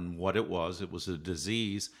and learn what it was. It was a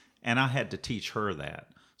disease, and I had to teach her that.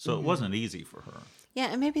 So it wasn't easy for her. Yeah,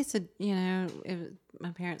 and maybe it's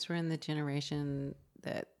my parents were in the generation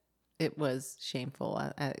that it was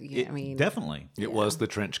shameful. Definitely. It was the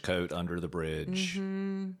trench coat under the bridge.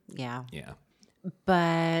 Yeah. Yeah.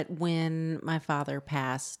 But when my father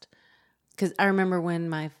passed, because I remember when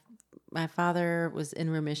my father was in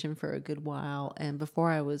remission for a good while, and before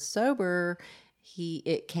I was sober,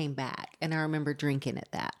 it came back, and I remember drinking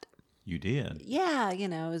at that. You did. Yeah, it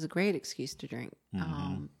was a great excuse to drink.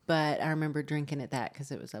 But I remember drinking at that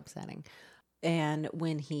because it was upsetting. And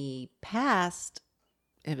when he passed,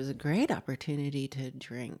 it was a great opportunity to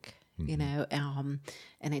drink, and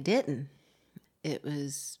I didn't. It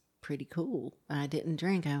was pretty cool. I didn't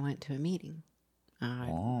drink. I went to a meeting.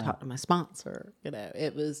 I talked to my sponsor.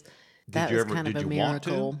 It was kind of a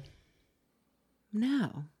miracle.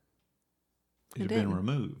 No. It had been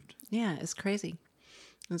removed. Yeah, it's crazy.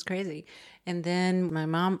 It was crazy. And then my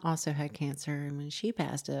mom also had cancer, and when she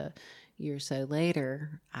passed a year or so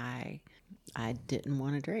later, I didn't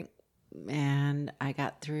want to drink. And I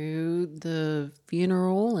got through the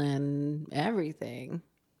funeral and everything.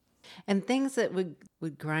 And things that would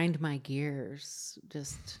grind my gears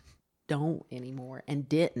just don't anymore, and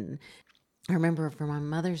didn't. I remember for my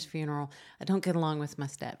mother's funeral, I don't get along with my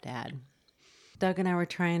stepdad. Doug and I were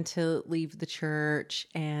trying to leave the church,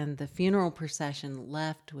 and the funeral procession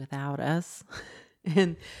left without us.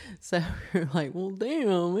 And so we're like, well,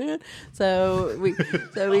 damn, man. So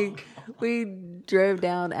we drove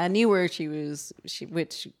down. I knew where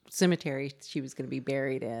which cemetery she was going to be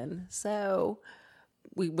buried in. So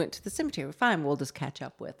we went to the cemetery. We're fine. We'll just catch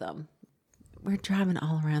up with them. We're driving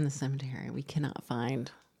all around the cemetery. We cannot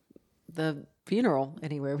find the funeral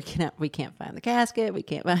anywhere. We can't find the casket. We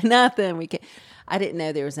can't find nothing. I didn't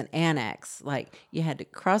know there was an annex. Like, you had to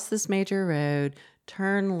cross this major road,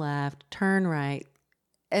 turn left, turn right,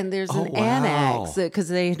 and there's an annex because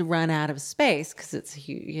they had run out of space because it's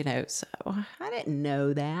huge, So I didn't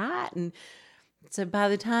know that, and so by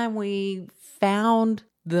the time we found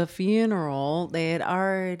the funeral, they had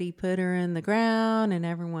already put her in the ground, and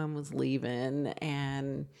everyone was leaving,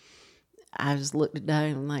 and I just looked at Doug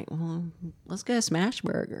and I'm like, well, let's go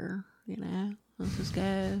Smashburger, Let's just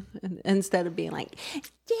go. And instead of being like,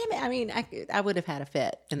 damn it. I mean, I would have had a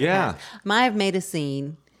fit. In the past. Might have made a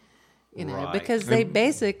scene, Right. because they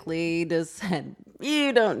basically just said,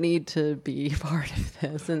 you don't need to be part of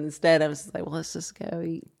this. And instead I was just like, well, let's just go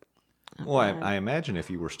eat. Well, I imagine if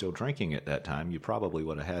you were still drinking at that time, you probably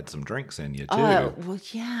would have had some drinks in you, too. Well,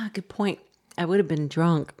 yeah, good point. I would have been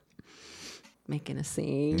drunk. Making a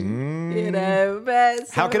scene, but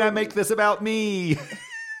How can I make this about me?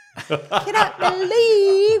 Cannot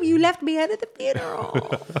believe you left me out of the funeral.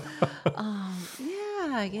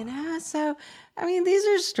 So I mean, these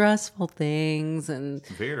are stressful things, and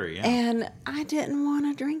Very, yeah. and I didn't want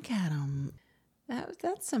to drink at them.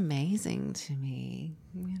 That's amazing to me,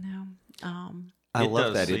 I it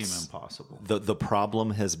love does that. seem impossible. The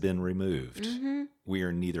problem has been removed. We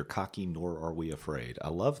are neither cocky nor are we afraid. I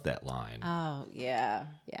love that line. Oh yeah.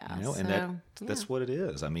 And that's what it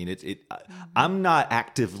is. I mean, I'm not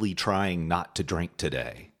actively trying not to drink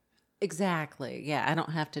today. Exactly. Yeah, I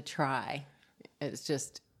don't have to try. It's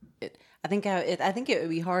just I think it would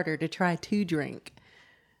be harder to try to drink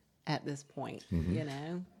at this point.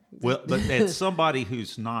 Well, but as somebody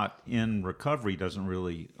who's not in recovery doesn't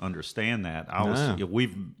really understand that.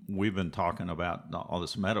 We've been talking about all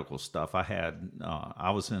this medical stuff. I had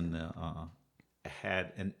an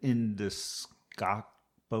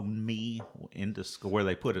endoscopy, where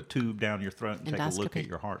they put a tube down your throat and take a look at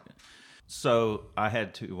your heart. So I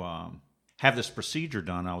had to have this procedure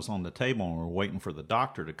done. I was on the table and we were waiting for the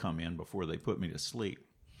doctor to come in before they put me to sleep.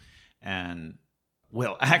 And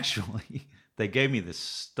well, actually, they gave me this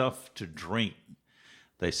stuff to drink.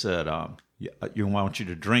 They said, "You want you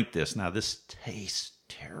to drink this. Now, this tastes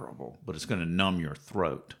terrible, but it's going to numb your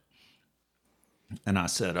throat." And I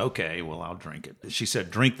said, "Okay, well, I'll drink it." She said,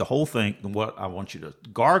 "Drink the whole thing. What I want you to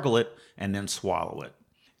gargle it and then swallow it."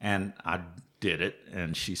 And I did it,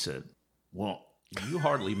 and she said, "Well, you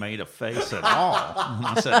hardly made a face at all." And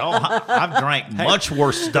I said, "Oh, I've drank much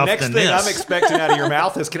worse stuff than this." Next thing I'm expecting out of your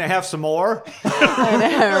mouth is, "Can I have some more?" I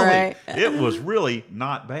know, right? It was really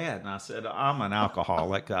not bad. And I said, "I'm an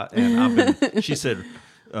alcoholic." And she said,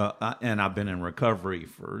 and I've been in recovery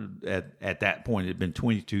for, at that point, it had been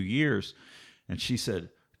 22 years. And she said,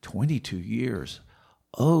 22 years?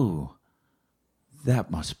 Oh, that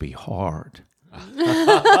must be hard.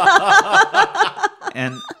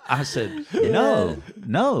 And I said,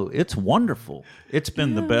 no, it's wonderful. It's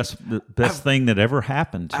been the best thing that ever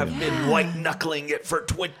happened to me. I've been white knuckling it for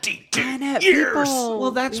 22 years. People,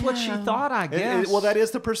 Well, that's what she thought, I guess. Well, that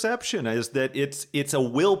is the perception, is that it's a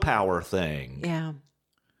willpower thing. Yeah.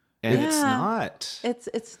 And it's not.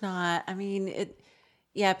 It's not. I mean,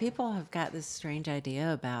 people have got this strange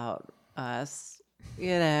idea about us.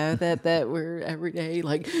 That we're every day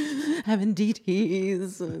like having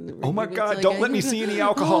DTs. And Oh my God, like, don't let me see any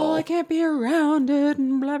alcohol. Oh, I can't be around it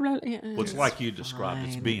and blah, blah. Yeah, Well, it's like you described.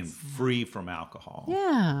 It's fine. being free from alcohol.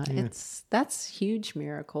 Yeah, that's a huge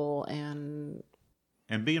miracle. And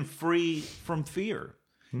being free from fear,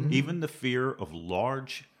 even the fear of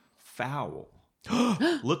large fowl.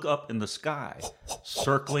 Look up in the sky,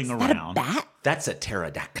 circling around. That's a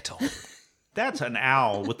pterodactyl. That's an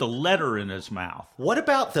owl with a letter in his mouth. What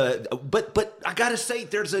about but I gotta say,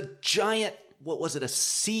 there's a giant, what was it, a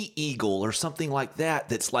sea eagle or something like that,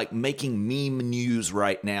 that's like making meme news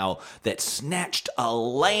right now, that snatched a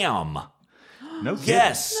lamb. No kidding.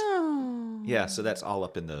 Yes. no, Yeah, so that's all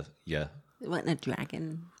up in the, it wasn't a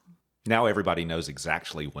dragon. Now everybody knows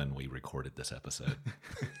exactly when we recorded this episode.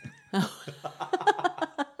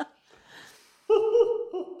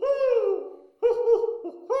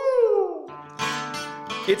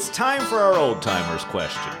 It's time for our old timers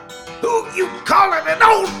question. Who you calling an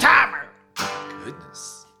old timer?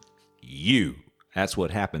 Goodness. You. That's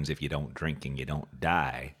what happens if you don't drink and you don't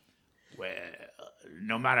die. Well,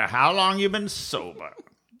 no matter how long you've been sober,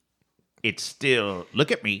 it's still,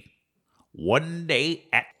 look at me, one day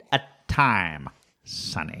at a time,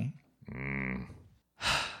 Sonny.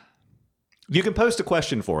 You can post a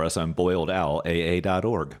question for us on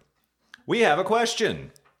boiledowlaa.org. We have a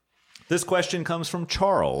question. This question comes from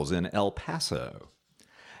Charles in El Paso.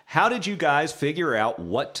 How did you guys figure out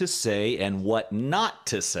what to say and what not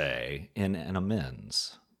to say in an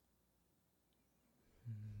amends?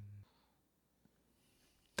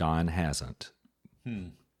 Don hasn't.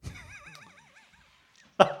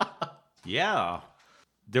 Yeah.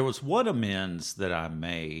 There was one amends that I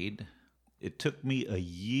made. It took me a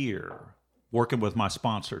year working with my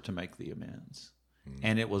sponsor to make the amends.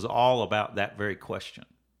 And it was all about that very question.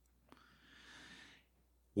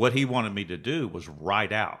 What he wanted me to do was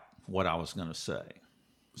write out what I was going to say.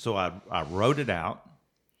 So I wrote it out,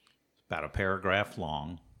 about a paragraph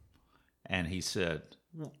long. And he said,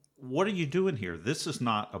 what are you doing here? This is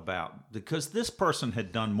not about, because this person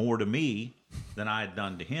had done more to me than I had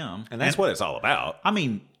done to him. And that's what it's all about. I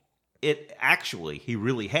mean, he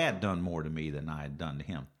really had done more to me than I had done to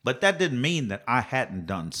him. But that didn't mean that I hadn't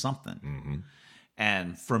done something. Mm-hmm.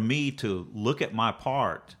 And for me to look at my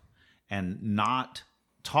part and not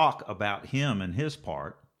talk about him and his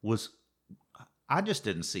part I just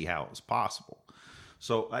didn't see how it was possible.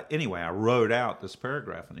 So anyway, I wrote out this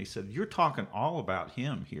paragraph, and he said, you're talking all about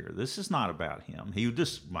him here. This is not about him.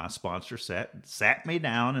 My sponsor sat me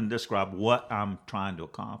down and described what I'm trying to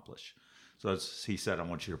accomplish. So he said, I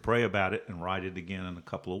want you to pray about it and write it again in a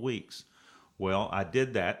couple of weeks. Well, I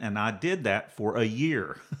did that, and I did that for a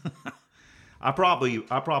year. I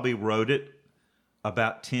probably wrote it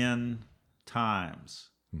about 10 times.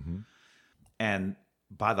 Mm-hmm. And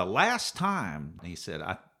by the last time, he said,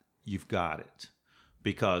 you've got it.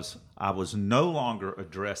 Because I was no longer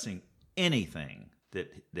addressing anything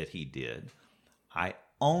that he did. I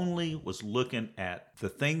only was looking at the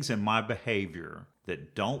things in my behavior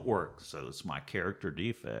that don't work. So it's my character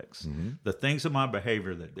defects. Mm-hmm. The things in my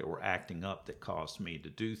behavior that were acting up that caused me to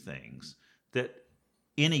do things that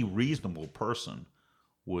any reasonable person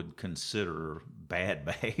would consider bad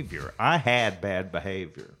behavior. I had bad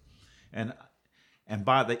behavior. And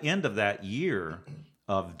by the end of that year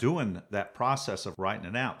of doing that process of writing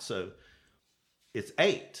it out, so it's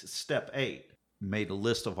step 8, made a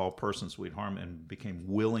list of all persons we'd harmed and became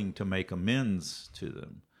willing to make amends to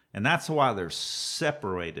them. And that's why they're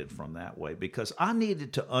separated from that way, because I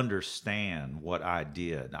needed to understand what I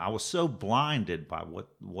did. I was so blinded by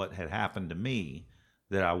what had happened to me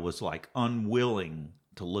that I was like unwilling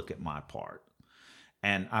to look at my part.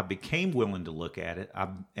 And I became willing to look at it,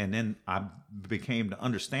 and then I became to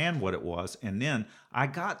understand what it was, and then I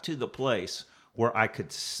got to the place where I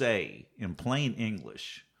could say in plain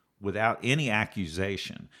English, without any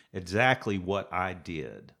accusation, exactly what I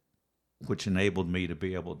did, which enabled me to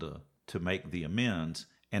be able to make the amends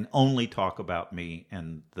and only talk about me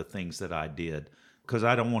and the things that I did, because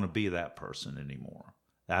I don't want to be that person anymore.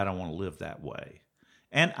 I don't want to live that way.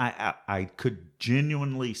 And I could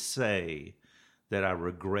genuinely say that I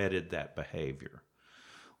regretted that behavior.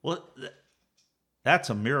 Well, that's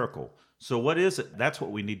a miracle. So what is it? That's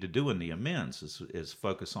what we need to do in the amends is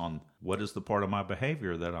focus on what is the part of my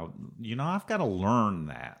behavior that I've got to learn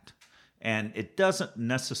that. And it doesn't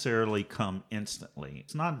necessarily come instantly.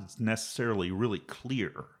 It's not necessarily really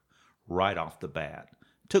clear right off the bat.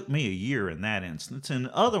 It took me a year in that instance. In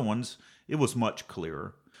other ones, it was much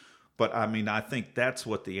clearer. But I mean, I think that's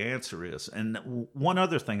what the answer is. And one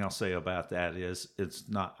other thing I'll say about that is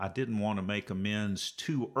I didn't want to make amends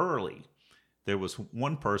too early. There was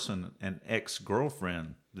one person, an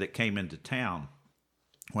ex-girlfriend, that came into town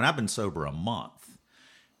when I've been sober a month.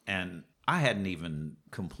 And I hadn't even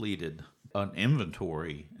completed an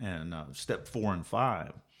inventory and step 4 and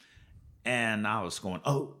 5. And I was going,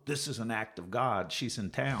 oh, this is an act of God. She's in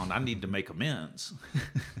town. I need to make amends.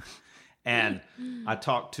 And I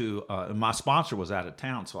talked to, my sponsor was out of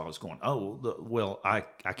town, so I was going, I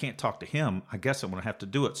can't talk to him. I guess I'm going to have to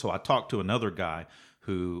do it. So I talked to another guy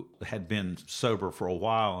who had been sober for a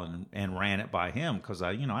while and ran it by him, because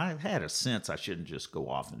I had a sense I shouldn't just go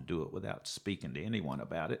off and do it without speaking to anyone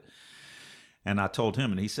about it. And I told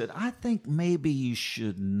him, and he said, I think maybe you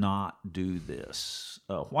should not do this.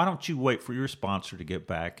 Why don't you wait for your sponsor to get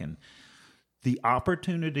back, and the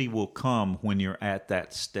opportunity will come when you're at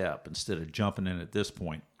that step instead of jumping in at this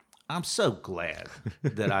point. I'm so glad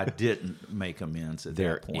that I didn't make amends at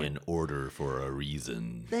that point. They're in order for a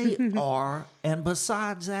reason. They are. And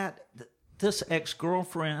besides that, this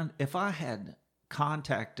ex-girlfriend, if I had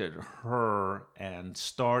contacted her and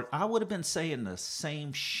I would have been saying the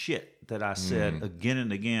same shit that I said again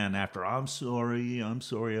and again after, I'm sorry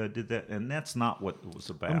I did that. And that's not what it was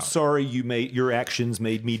about. I'm sorry your actions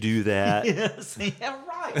made me do that. Yes, yeah,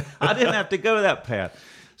 right. I didn't have to go that path.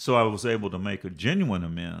 So I was able to make a genuine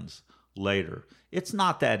amends later. It's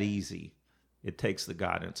not that easy. It takes the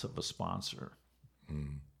guidance of a sponsor.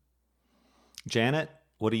 Janet,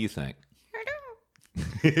 what do you think?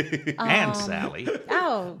 And Sally.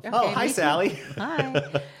 Oh, okay, hi, Sally.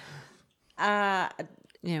 Hi.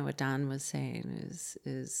 What Don was saying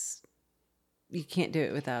is you can't do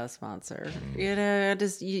it without a sponsor.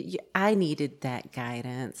 I needed that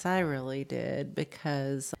guidance. I really did,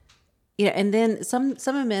 because and then some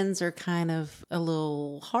amends are kind of a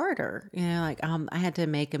little harder. Like I had to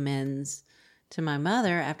make amends to my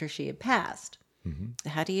mother after she had passed. Mm-hmm.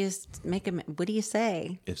 How do you make what do you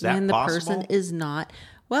say? Is that when the possible? person is not?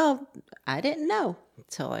 Well, I didn't know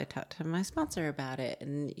until I talked to my sponsor about it,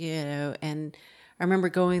 and and I remember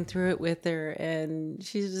going through it with her, and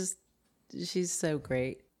she's so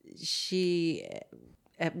great.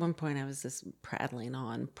 At one point I was just prattling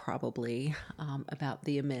on probably about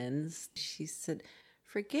the amends. She said,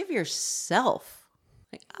 "Forgive yourself."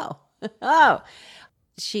 Like, oh.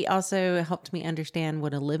 She also helped me understand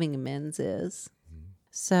what a living amends is.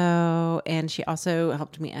 So, and she also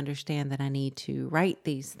helped me understand that I need to write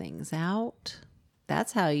these things out.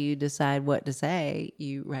 That's how you decide what to say.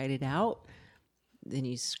 You write it out, then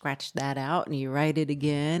you scratch that out and you write it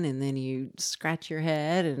again, and then you scratch your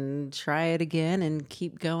head and try it again and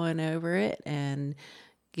keep going over it and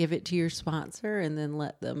give it to your sponsor and then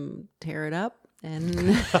let them tear it up. And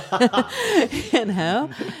yeah. And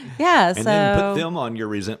then put them on your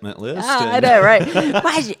resentment list. I know, right?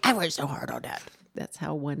 Why I worked so hard on that. That's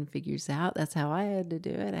how one figures out. That's how I had to do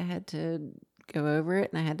it. I had to go over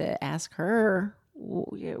it, and I had to ask her,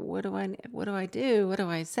 what do I do? What do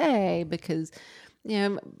I say? Because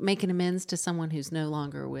making amends to someone who's no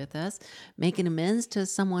longer with us, making amends to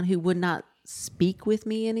someone who would not speak with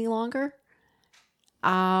me any longer.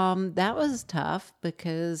 That was tough,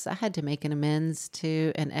 because I had to make an amends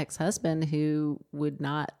to an ex-husband who would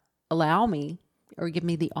not allow me or give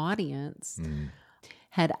me the audience.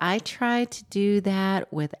 Had I tried to do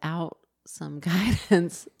that without some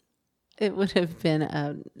guidance, it would have been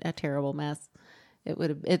a terrible mess. It would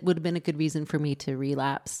have been a good reason for me to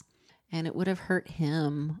relapse, and it would have hurt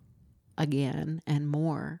him again and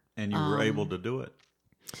more. And you were able to do it.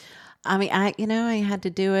 I mean, I had to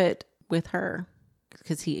do it with her,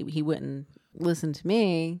 because he wouldn't listen to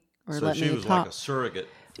me or let me talk. So she was like a surrogate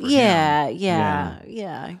for him.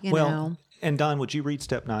 Yeah. Well, and Don, would you read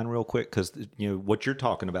step 9 real quick? Because what you're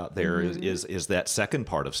talking about there is that second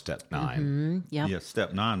part of step 9. Mm-hmm. Yep. Yeah,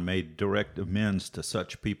 step 9 made direct amends to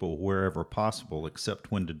such people wherever possible,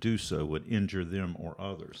 except when to do so would injure them or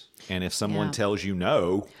others. And if someone tells you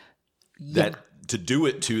no, that to do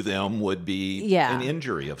it to them would be an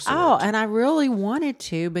injury of sorts. Oh, and I really wanted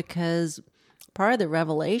to, because part of the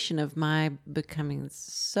revelation of my becoming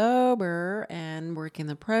sober and working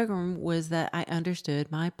the program was that I understood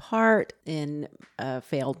my part in a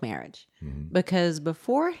failed marriage. Mm-hmm. Because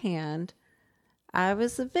beforehand, I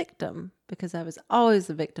was a victim, because I was always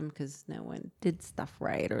a victim because no one did stuff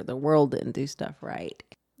right, or the world didn't do stuff right.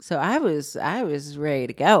 So I was ready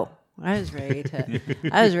to go. I was ready to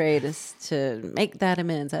make that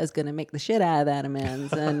amends. I was going to make the shit out of that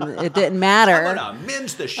amends, and it didn't matter. I'm going to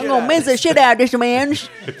amends the shit. I'm going to amends the shit out of this amends,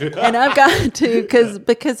 and I've got to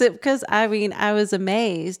because I was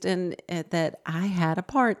amazed and that I had a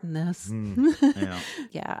part in this.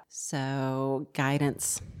 Yeah. So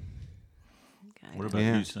guidance. What about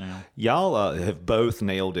you, Sam? Y'all have both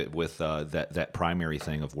nailed it with that primary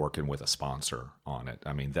thing of working with a sponsor on it.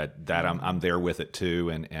 I mean, that I'm there with it too,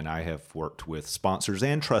 and I have worked with sponsors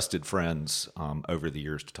and trusted friends over the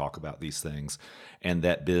years to talk about these things, and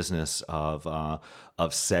that business of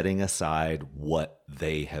setting aside what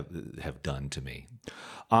they have done to me.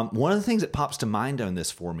 One of the things that pops to mind on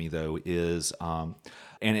this for me, though, is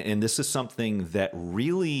and this is something that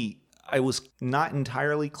really I was not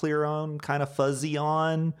entirely clear on, kind of fuzzy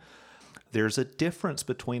on. There's a difference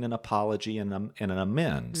between an apology and an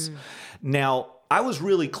amends. Now, I was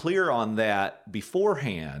really clear on that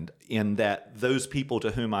beforehand, in that those people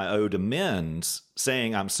to whom I owed amends,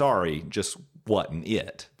 saying I'm sorry just wasn't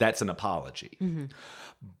it. That's an apology. Mm-hmm.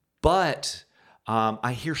 But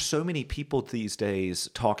I hear so many people these days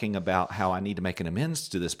talking about how I need to make an amends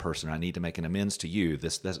to this person. I need to make an amends to you,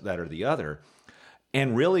 this, that, or the other.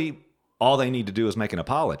 And really, all they need to do is make an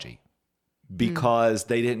apology, because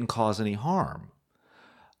they didn't cause any harm.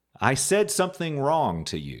 I said something wrong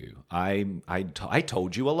to you. I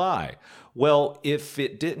told you a lie. Well, if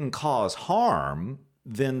it didn't cause harm,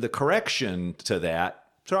 then the correction to that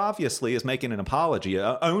obviously is making an apology,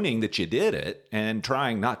 owning that you did it and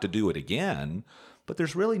trying not to do it again. But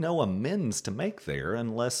there's really no amends to make there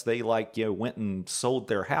unless they went and sold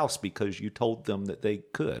their house because you told them that they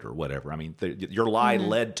could or whatever. I mean, your lie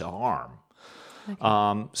led to harm.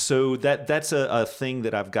 Okay. So that's a thing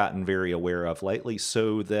that I've gotten very aware of lately.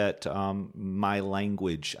 So that my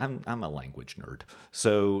language, I'm a language nerd.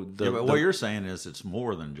 So but what you're saying is it's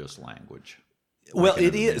more than just language. Well,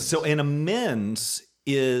 it is. So an amends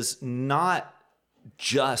is not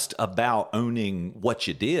just about owning what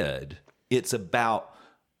you did. It's about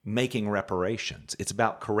making reparations. It's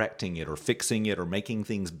about correcting it or fixing it or making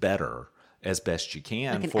things better as best you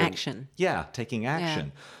can. Like an action. Yeah, taking action.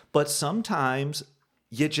 Yeah. But sometimes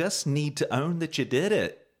you just need to own that you did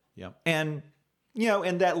it. Yep. And,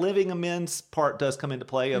 and that living amends part does come into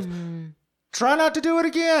play of try not to do it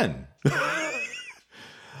again.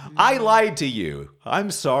 I lied to you. I'm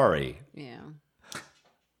sorry. Yeah.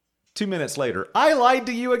 2 minutes later, I lied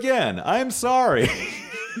to you again. I'm sorry.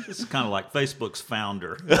 It's kind of like Facebook's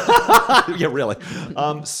founder. Yeah, really.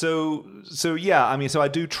 So yeah. I mean, so I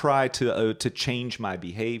do try to change my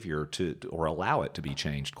behavior or allow it to be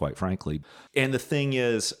changed, quite frankly. And the thing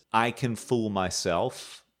is, I can fool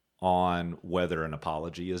myself on whether an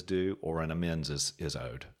apology is due or an amends is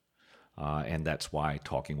owed, and that's why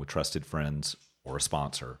talking with trusted friends or a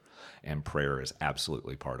sponsor and prayer is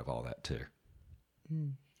absolutely part of all that too.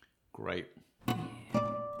 Great.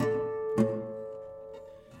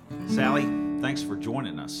 Sally, thanks for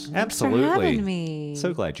joining us. Absolutely. Thanks for having me.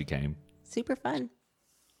 So glad you came. Super fun.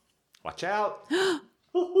 Watch out.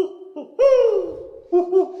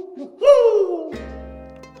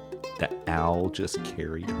 The owl just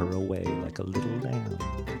carried her away like a little lamb.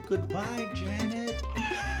 Goodbye, Janet.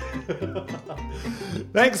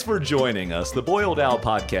 Thanks for joining us. The Boiled Owl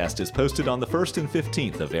podcast is posted on the 1st and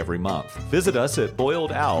 15th of every month. Visit us at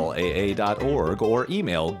boiledowlaa.org or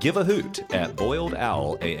email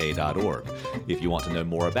giveahoot@boiledowlaa.org. If you want to know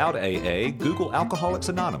more about AA, Google Alcoholics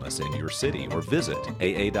Anonymous in your city or visit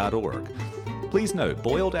aa.org. Please note,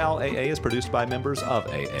 Boiled Owl AA is produced by members of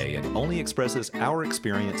AA and only expresses our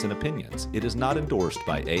experience and opinions. It is not endorsed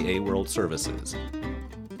by AA World Services.